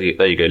 So there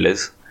you go,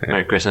 Liz.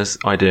 Merry Christmas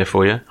idea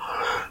for you.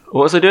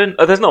 What was I doing?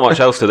 Oh, there's not much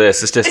else to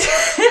this. It's just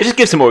it just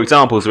gives some more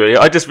examples. Really,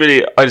 I just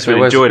really Where's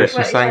enjoyed the it.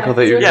 Christmas Well, angle yeah.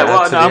 that you Yeah, add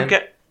well, to no, the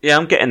end?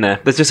 I'm getting there.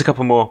 There's just a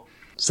couple more.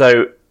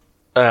 So,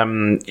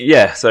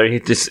 so he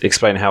just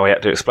explained how he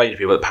had to explain to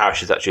people that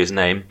parish is actually his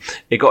name.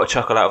 He got a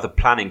chuckle out of the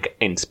planning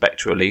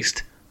inspector at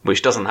least,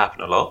 which doesn't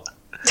happen a lot.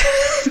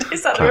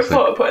 Is that the Classic.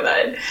 reporter putting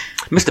that in?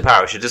 Mr.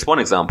 Parish is just one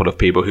example of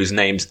people whose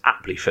names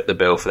aptly fit the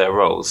bill for their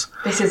roles.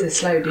 This is a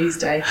slow news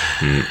day.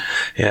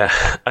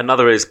 Yeah.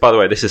 Another is, by the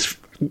way, this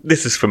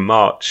is from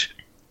March.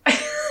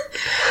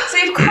 So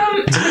you've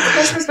come to the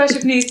Christmas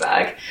special news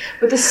bag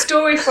with a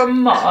story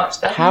from March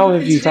that How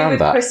has have you nothing to do found with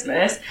that?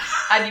 Christmas,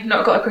 and you've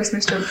not got a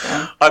Christmas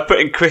jumper. I put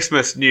in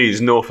Christmas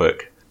News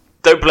Norfolk.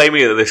 Don't blame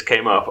me that this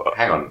came up.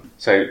 Hang on.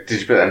 So, did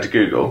you put that into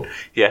Google?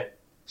 Yeah.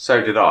 So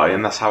did I,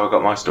 and that's how I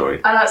got my story.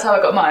 And that's how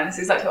I got mine. That's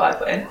exactly what I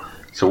put in.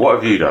 So what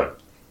have you done?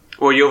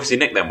 Well, you obviously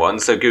nicked them one,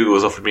 so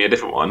Google's offered me a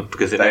different one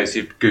because it knows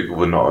Google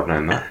would not have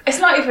known that. It's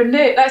not even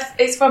new.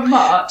 It's from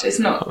March. It's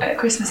not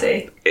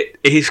Christmassy. it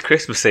is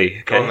Christmassy.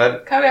 Okay. Go on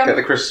then. Carry on. Get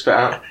the Christmas bit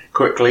out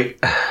quickly.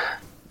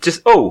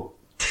 Just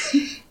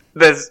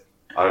there's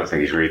I don't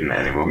think he's reading it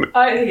anymore.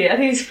 I think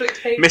he's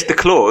flicked pages. Mr.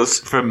 Claus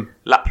from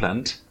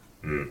Lapland.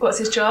 What's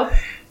his job?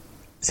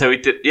 So he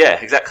did, yeah,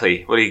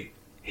 exactly. Well,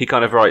 he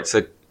kind of writes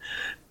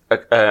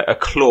a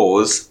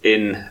clause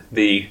in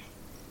the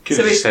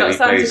So he's not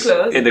Santa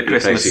Claus. in the He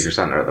plays Christmas. Secret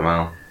Santa at the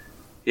Mall.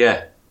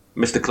 Yeah,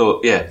 Mr.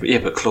 Claus. Yeah,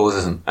 but Claus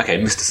isn't. Okay,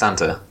 Mr.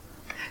 Santa.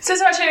 So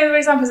there's actually other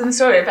examples in the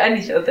story of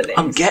anything other names.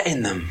 I'm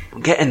getting them.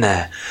 I'm getting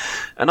there.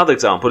 Another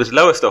example is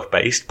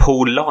Lowestoft-based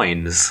Paul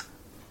Lines.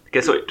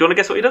 Guess what? Do you want to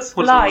guess what he does?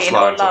 What is it? Line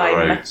or Lines on the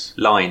lime? roads.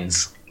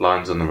 Lines.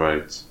 Lines on the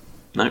roads.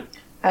 No.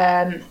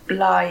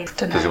 Live.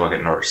 Don't Does he know. work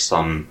at Norwich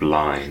Sun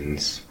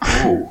Blinds?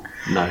 Ooh.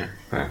 No.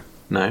 No.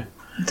 No.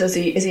 Is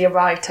he a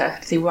writer?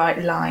 Does he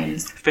write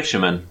lines?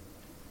 Fisherman.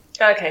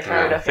 Okay, fair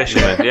Yeah, enough.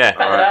 Fisherman. Yeah.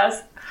 Better than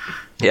us.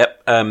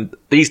 Yep.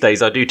 These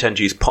days I do tend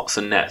to use pots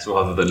and nets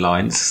rather than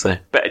lines, so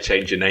better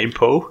change your name,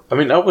 Paul. I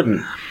mean, I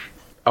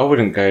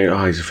wouldn't go,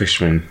 oh, he's a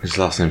fisherman. His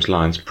last name's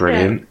Lines.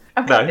 Brilliant. Yeah.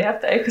 I'm glad they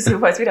have though, because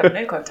otherwise we'd have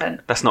no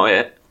content. That's not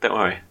it. Don't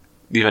worry.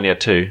 You've only had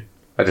two.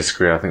 I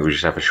disagree. I think we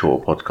should have a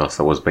shorter podcast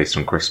that was based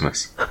on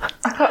Christmas.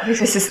 I can't believe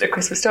this isn't a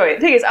Christmas story.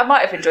 The thing is, I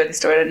might have enjoyed this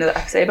story in another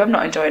episode, but I'm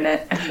not enjoying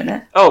it in a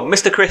minute. Oh,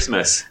 Mr.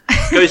 Christmas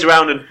goes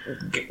around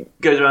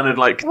and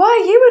like. Why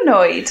are you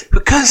annoyed?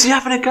 Because you're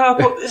having a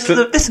go. This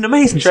is an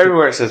amazing Show me story.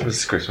 where it says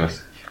Mrs.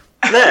 Christmas.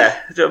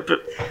 There. Did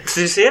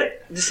you see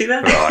it? Did you see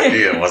that? Oh, I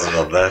knew it wasn't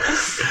on there.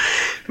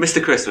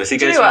 Mr. Christmas. He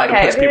Do you goes know around what?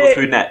 and Okay, puts people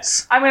through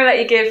nets. I'm going to let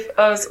you give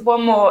us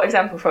one more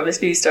example from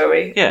this news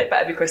story. Yeah. It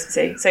better be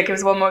Christmassy. So give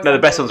us one more No, example.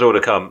 the best ones are all to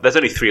come. There's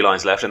only 3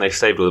 lines left, and they've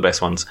saved all the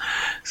best ones.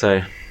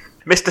 So,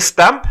 Mr.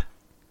 Stamp.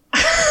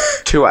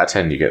 2 out of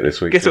 10 you get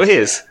this week. Guess what he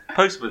is?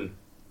 Postman.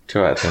 2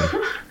 out of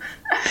 10.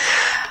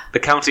 The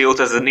county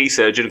also has a knee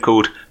surgeon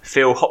called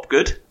Phil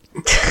Hopgood.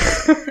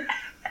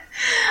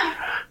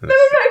 No, I'm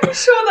not even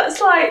sure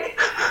that's like...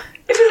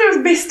 If it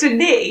was Mr.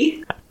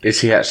 Knee... Is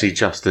he actually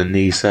just a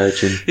knee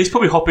surgeon? He's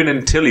probably hopping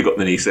until he got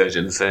the knee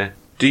surgeon, so...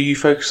 Do you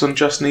focus on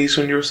just knees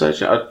when you're a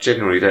surgeon? I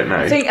genuinely don't know.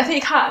 I think you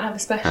can't have a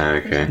special.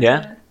 Okay.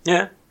 Yeah?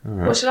 Yeah.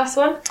 What's your last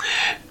one?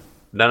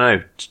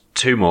 No,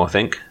 2 more, I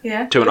think.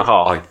 Yeah.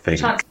 2.5. I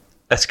think. Chance.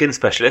 A skin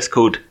specialist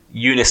called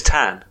Eunice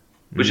Tan,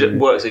 which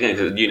works again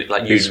because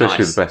like These Eunice.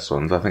 especially the best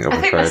ones. I think I I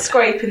think preferred. they're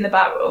scraping the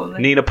barrel.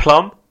 Nina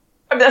Plum.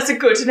 I mean, that's a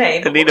good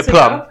name. but Nina what's it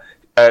Plum.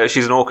 about?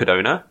 She's an orchid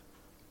owner.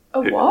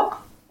 A what?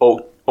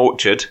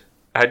 Orchard.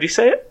 How do you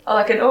say it? Oh,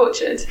 like an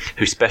orchard.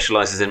 Who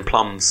specialises in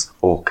plums.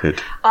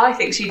 Awkward. I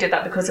think she did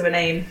that because of a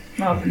name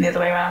rather than the other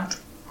way around.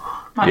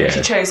 I think Yeah.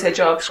 she chose her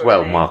job. For a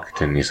Well, name.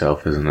 marketing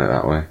yourself, isn't it,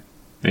 that way?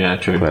 Yeah,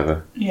 true.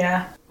 Clever.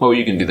 Yeah. What were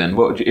you going to do then?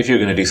 If you were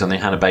going to do something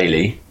Hannah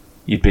Bailey,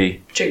 you'd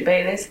be... Drink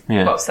Baileys.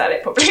 Yeah. Well, sell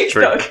it probably. Just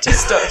drink.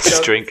 Just start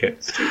Just drink it.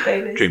 Drink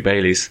Baileys. Drink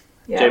Baileys.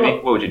 Yeah, Jamie, well-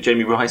 what would you...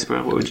 Jamie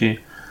Riseborough, what would you...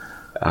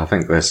 I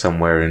think there's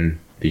somewhere in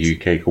the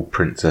UK called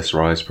Princess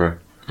Riseborough.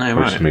 No, We'll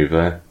right. just move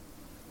there.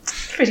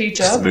 Pretty job.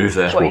 Just move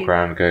there. What, Walk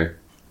around and go,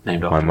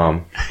 Named my after.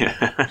 mum. Something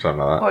like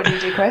that. what do you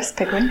do, Chris?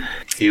 Pickering?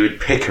 You would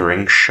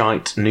Pickering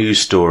shite news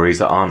stories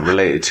that aren't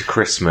related to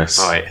Christmas.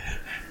 Right.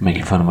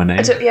 Making fun of my name.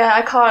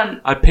 I can't.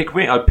 I'd pick 2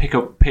 out of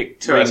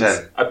rings.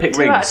 10. I'd pick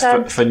 2 out rings of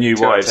 10. for new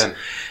 2 out of wives. 10.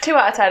 2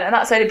 out of 10, and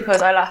that's only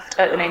because I laughed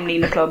at the name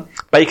Nina Plum.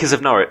 Bakers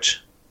of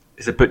Norwich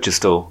is a butcher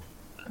stall.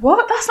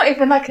 What? That's not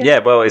even like a... Yeah,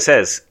 well, it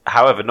says,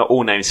 however, not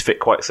all names fit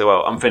quite so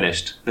well. I'm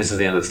finished. This is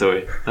the end of the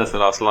story. That's the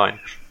last line.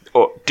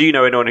 Or, do you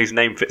know anyone whose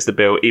name fits the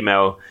bill?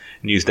 Email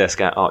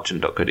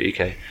newsdesk@archon.co.uk.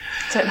 I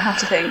don't know how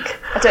to think.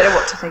 I don't know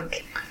what to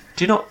think.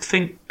 Do you not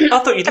think... I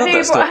thought you'd I love think that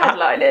you story. brought a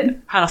headline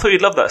in. Hannah, I thought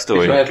you'd love that Is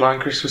story. your headline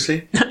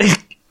Christmassy?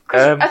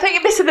 I think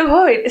you're missing the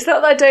point. It's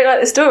not that I don't like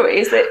the story,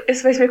 it's that it's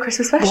supposed to be a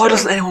Christmas special. Why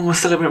doesn't anyone want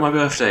to celebrate my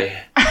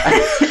birthday?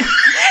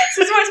 This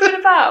is what it's been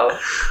about.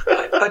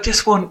 I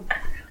just want...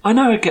 I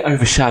know I'd get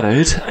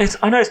overshadowed.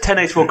 I know it's 10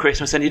 days before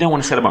Christmas and you don't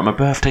want to celebrate my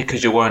birthday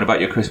because you're worrying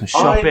about your Christmas I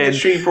shopping.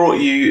 literally brought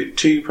you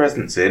 2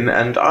 presents in,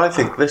 and I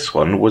think this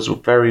one was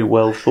very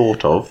well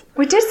thought of.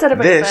 We did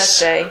celebrate This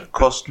your birthday.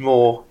 cost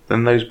more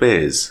than those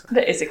beers.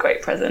 That is a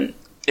great present.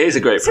 It is a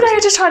great So now present.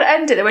 you're just trying to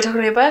end it that we're talking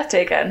about your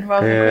birthday again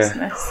rather than Yeah.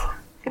 Christmas.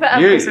 You better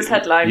have a Christmas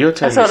headline. You're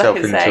turning That's all I yourself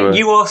can into say. a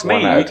You asked me.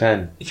 1 out of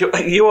 10.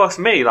 You asked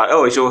me, like,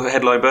 oh, is your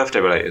headline birthday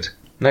related?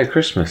 No,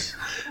 Christmas.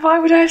 Why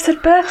would I have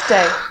said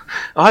birthday?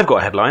 I've got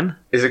a headline.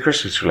 Is it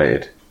Christmas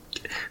related?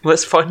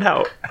 Let's find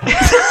out.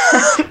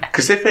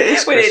 Because if it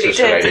is We nearly Christmas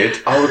did.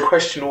 related, I would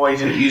question why you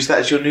didn't use that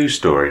as your news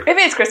story. If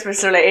it's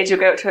Christmas related, you'll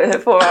go up to a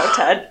 4 out of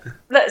 10.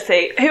 Let's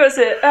see. Who was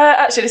it?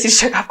 Actually, let's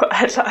just check. I've got a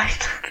headline.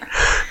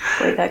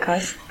 Wait there,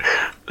 guys.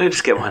 Let me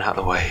just get mine out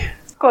of the way.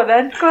 Go on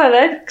then.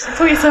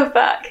 Pull yourself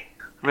back.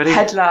 Ready?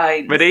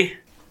 Headline. Ready?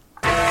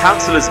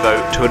 Councillors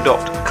vote to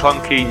adopt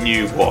clunky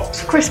new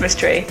what? Christmas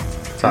tree.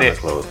 Santa Nick.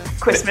 Claus.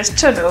 Christmas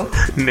tunnel.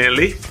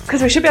 Nearly.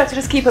 Because we should be able to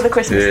just keep all the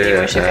Christmas Yeah.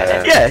 theme. We should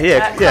get it.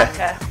 Yeah.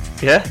 Cracker.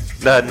 Yeah?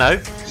 No.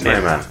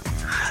 Snowman.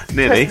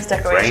 Nearly. Christmas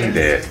decorations.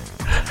 Reindeer.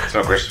 It's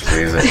not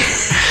Christmassy, is it?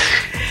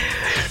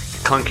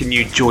 Clunky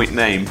new joint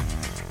name.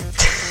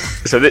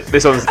 So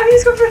this one's... I mean,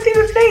 it's gone for a theme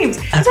of names.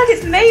 It's like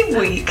it's name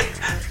week.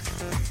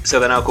 So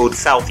they're now called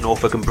South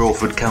Norfolk and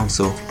Broadford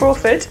Council.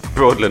 Crawford.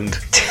 Broadland.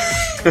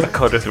 I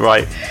got it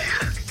right.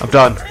 I'm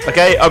done.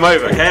 Okay, I'm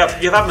over. Okay,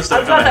 you've had my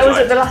stuff. I'm glad that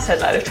wasn't the last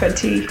headline of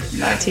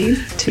 2019.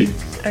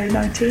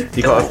 2019.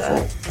 You got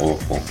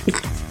Awful.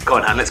 Go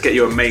on, Anne, let's get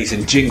your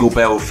amazing jingle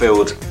bell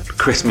filled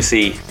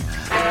Christmassy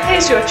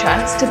Here's your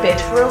chance to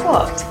bid for a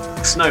what?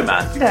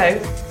 snowman. No.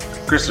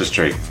 Christmas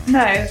tree.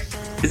 No.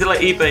 Is it like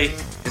eBay?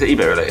 Is it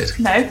eBay related?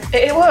 No.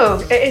 It will.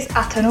 It is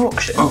at an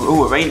auction.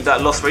 Oh,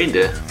 that lost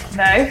reindeer.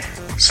 No.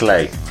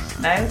 Sleigh.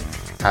 No.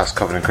 House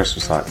covered in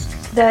Christmas lights.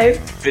 No.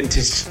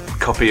 Vintage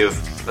copy of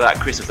that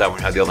Christmas album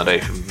we had the other day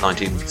from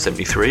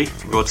 1973.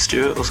 Rod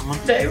Stewart or someone.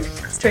 No.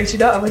 Straight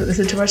not. I wasn't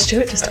listening to Rod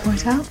Stewart, just to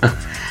point out.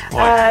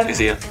 Why? Is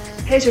he a...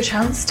 Here's your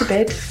chance to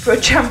bid for a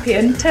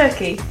champion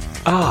turkey.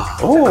 Ah.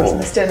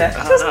 Christmas dinner.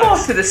 There's more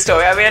nice. to the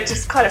story. I mean, I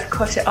just kind of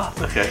cut it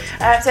off. Okay.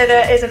 So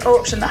there is an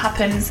auction that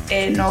happens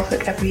in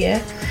Norfolk every year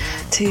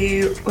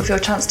with your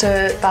chance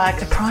to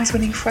bag a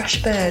prize-winning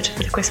fresh bird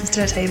for the Christmas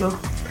dinner table.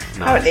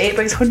 Apparently, it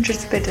brings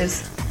hundreds of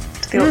bidders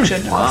to the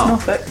auction across wow.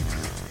 Norfolk.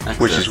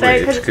 Which is So,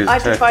 weird 'cause because I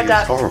did turkey find is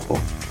out- horrible.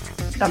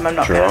 I'm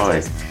not Dry.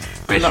 going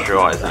to It's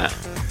dry, isn't it?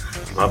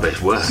 I bet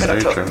it's worse. We're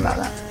not So talking true. about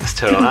that. Let's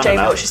turn on Anna Jamie,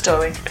 now. what's your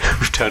story?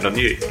 We've turned on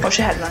you. What's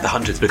your headline? The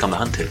hunted's become the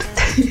hunted.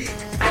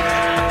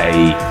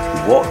 A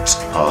what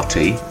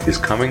party is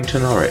coming to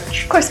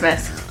Norwich?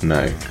 Christmas.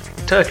 No.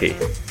 Turkey.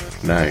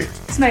 No.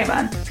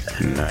 Snowman.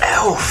 No.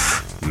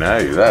 Elf.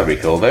 No, that'd be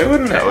cool though,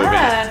 wouldn't it?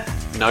 Ah,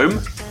 Gnome.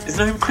 Is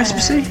gnome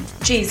Christmassy?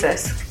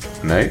 Jesus.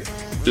 No.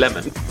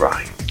 Lemon.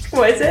 Right.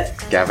 What is it?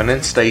 Gavin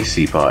and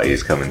Stacey party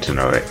is coming to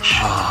Norwich.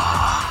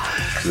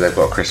 Because they've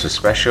got a Christmas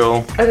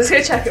special. I was just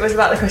going to check it was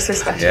about the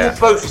Christmas special. Yeah. You're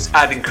both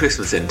adding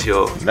Christmas into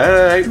your...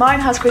 No. Mine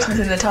has Christmas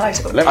in the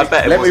title. Let I me,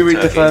 bet it let me wasn't read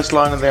the turkey. first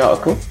line of the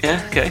article.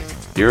 Yeah, okay.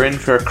 You're in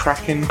for a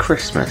cracking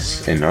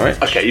Christmas in Norwich.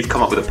 Okay, you've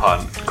come up with a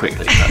pun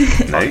quickly.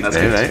 No. That's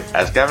good.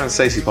 As Gavin and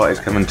Stacey party is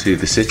coming to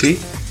the city,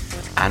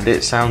 and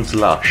it sounds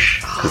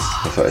lush. Because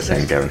that's what they're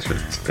saying, Gavin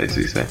and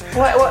Stacey say.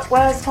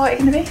 Where's the party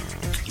going to be?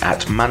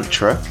 At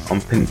Mantra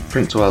on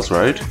Prince Wales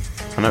Road.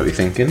 I know what you're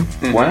thinking.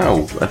 Mm-hmm.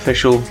 Wow,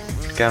 official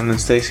Gavin and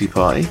Stacey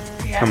party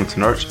Yeah. coming to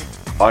Norwich.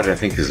 I don't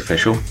think it's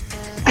official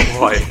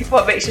Why?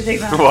 What makes you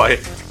think that? Why?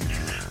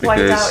 Why are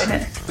you because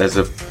doubting it? there's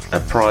a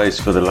prize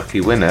for the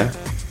lucky winner,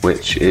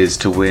 which is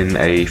to win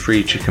a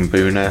free chicken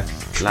boona,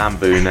 lamb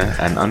boona,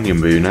 and onion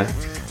boona,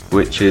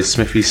 which is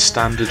Smithy's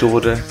standard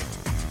order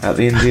at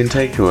the Indian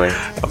takeaway.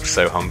 I'm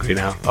so hungry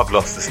now. I've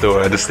lost the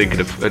story. I'm just thinking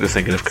of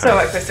So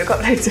right, Chris, I've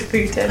got loads of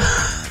food in.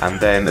 And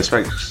then a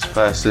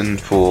spokesperson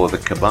for the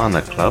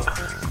Cabana Club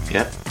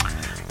Yeah.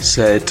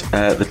 said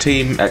the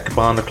team at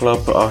Cabana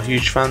Club are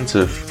huge fans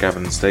of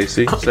Gavin and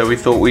Stacey, so we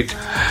thought we'd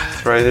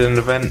throw in an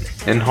event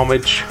in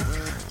homage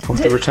of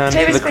the return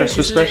for the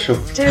Christmas special.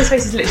 Jamie's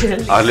face is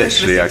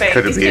literally. I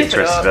couldn't He's be given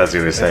interested up as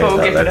you were saying before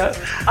that giving then. up.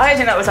 I don't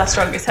think that was our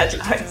strongest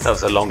headline. That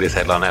was the longest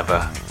headline ever.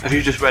 Have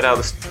you just read out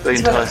the It's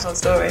entire... not the whole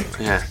story.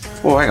 Yeah.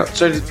 Oh, hang on.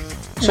 So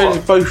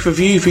did both of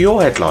you for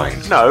your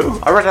headlines? No.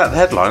 I read out the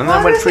headline and then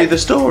Why went was through it- the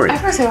story.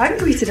 Everyone's so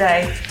angry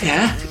today.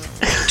 Yeah.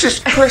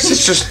 Just Chris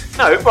is just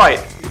No, right.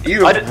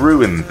 you I have didn't-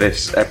 ruined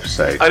this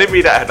episode. I didn't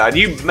read that headline.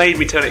 You made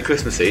me turn it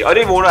Christmassy. I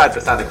didn't even want to add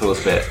the Santa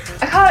Claus bit.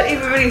 I can't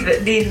even believe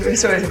that neither of the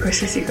stories are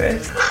Christmassy,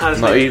 Chris.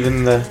 Not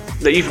even the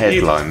No, you've-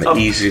 headline, the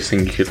you've- easiest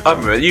thing you could. I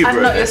remember you And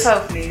wrote not this.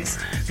 yourself, please.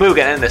 We were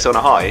getting this on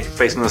a high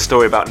based on the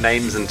story about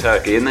names and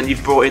turkey, and then you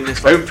brought in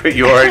this. Don't put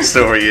your own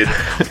story in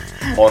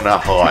on a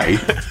high.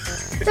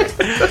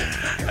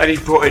 And you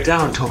brought it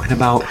down talking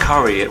about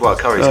curry. Well,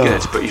 curry's Oh.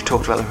 good, but you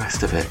talked about the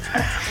rest of it.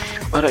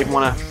 I don't even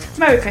want to.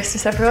 Merry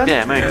Christmas, everyone.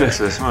 Yeah, Merry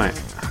Christmas, right?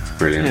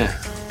 Brilliant. Yeah.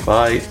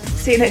 Bye.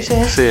 See you next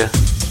year. See ya.